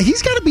 But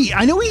he's got to be...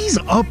 I know he's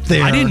up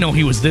there. I didn't know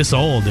he was this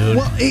old, dude.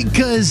 Well,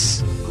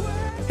 because...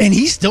 And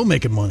he's still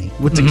making money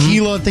with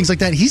tequila and things like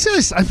that.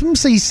 I'm going to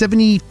say he's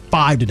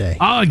 75 today.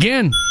 Oh,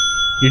 again,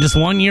 you're just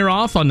 1 year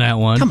off on that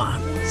one. Come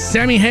on.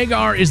 Sammy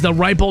Hagar is the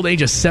ripe old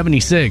age of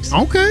 76.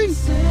 Okay.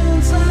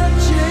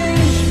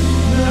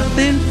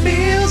 Nothing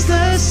feels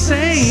the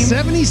same.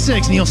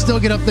 76, and he'll still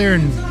get up there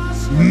and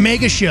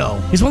make a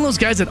show. He's one of those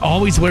guys that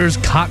always wears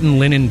cotton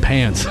linen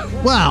pants.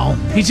 Wow.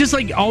 He's just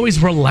like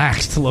always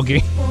relaxed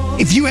looking.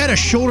 If you had a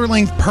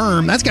shoulder-length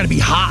perm, that's got to be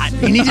hot.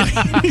 You need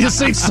to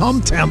save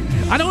some temp.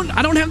 I don't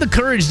have the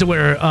courage to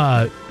wear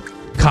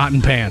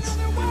cotton pants.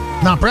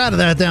 Not proud of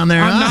that down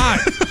there. I'm not.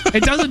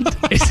 It doesn't.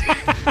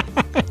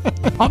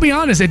 I'll be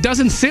honest. It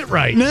doesn't sit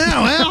right. No,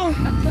 well,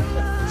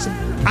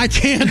 I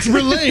can't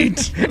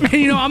relate.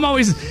 And, I'm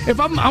always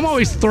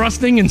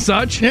thrusting and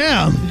such.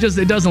 Yeah,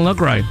 it doesn't look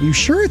right. You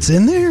sure it's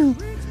in there?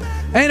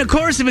 And of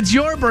course, if it's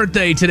your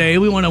birthday today,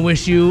 we want to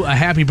wish you a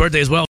happy birthday as well.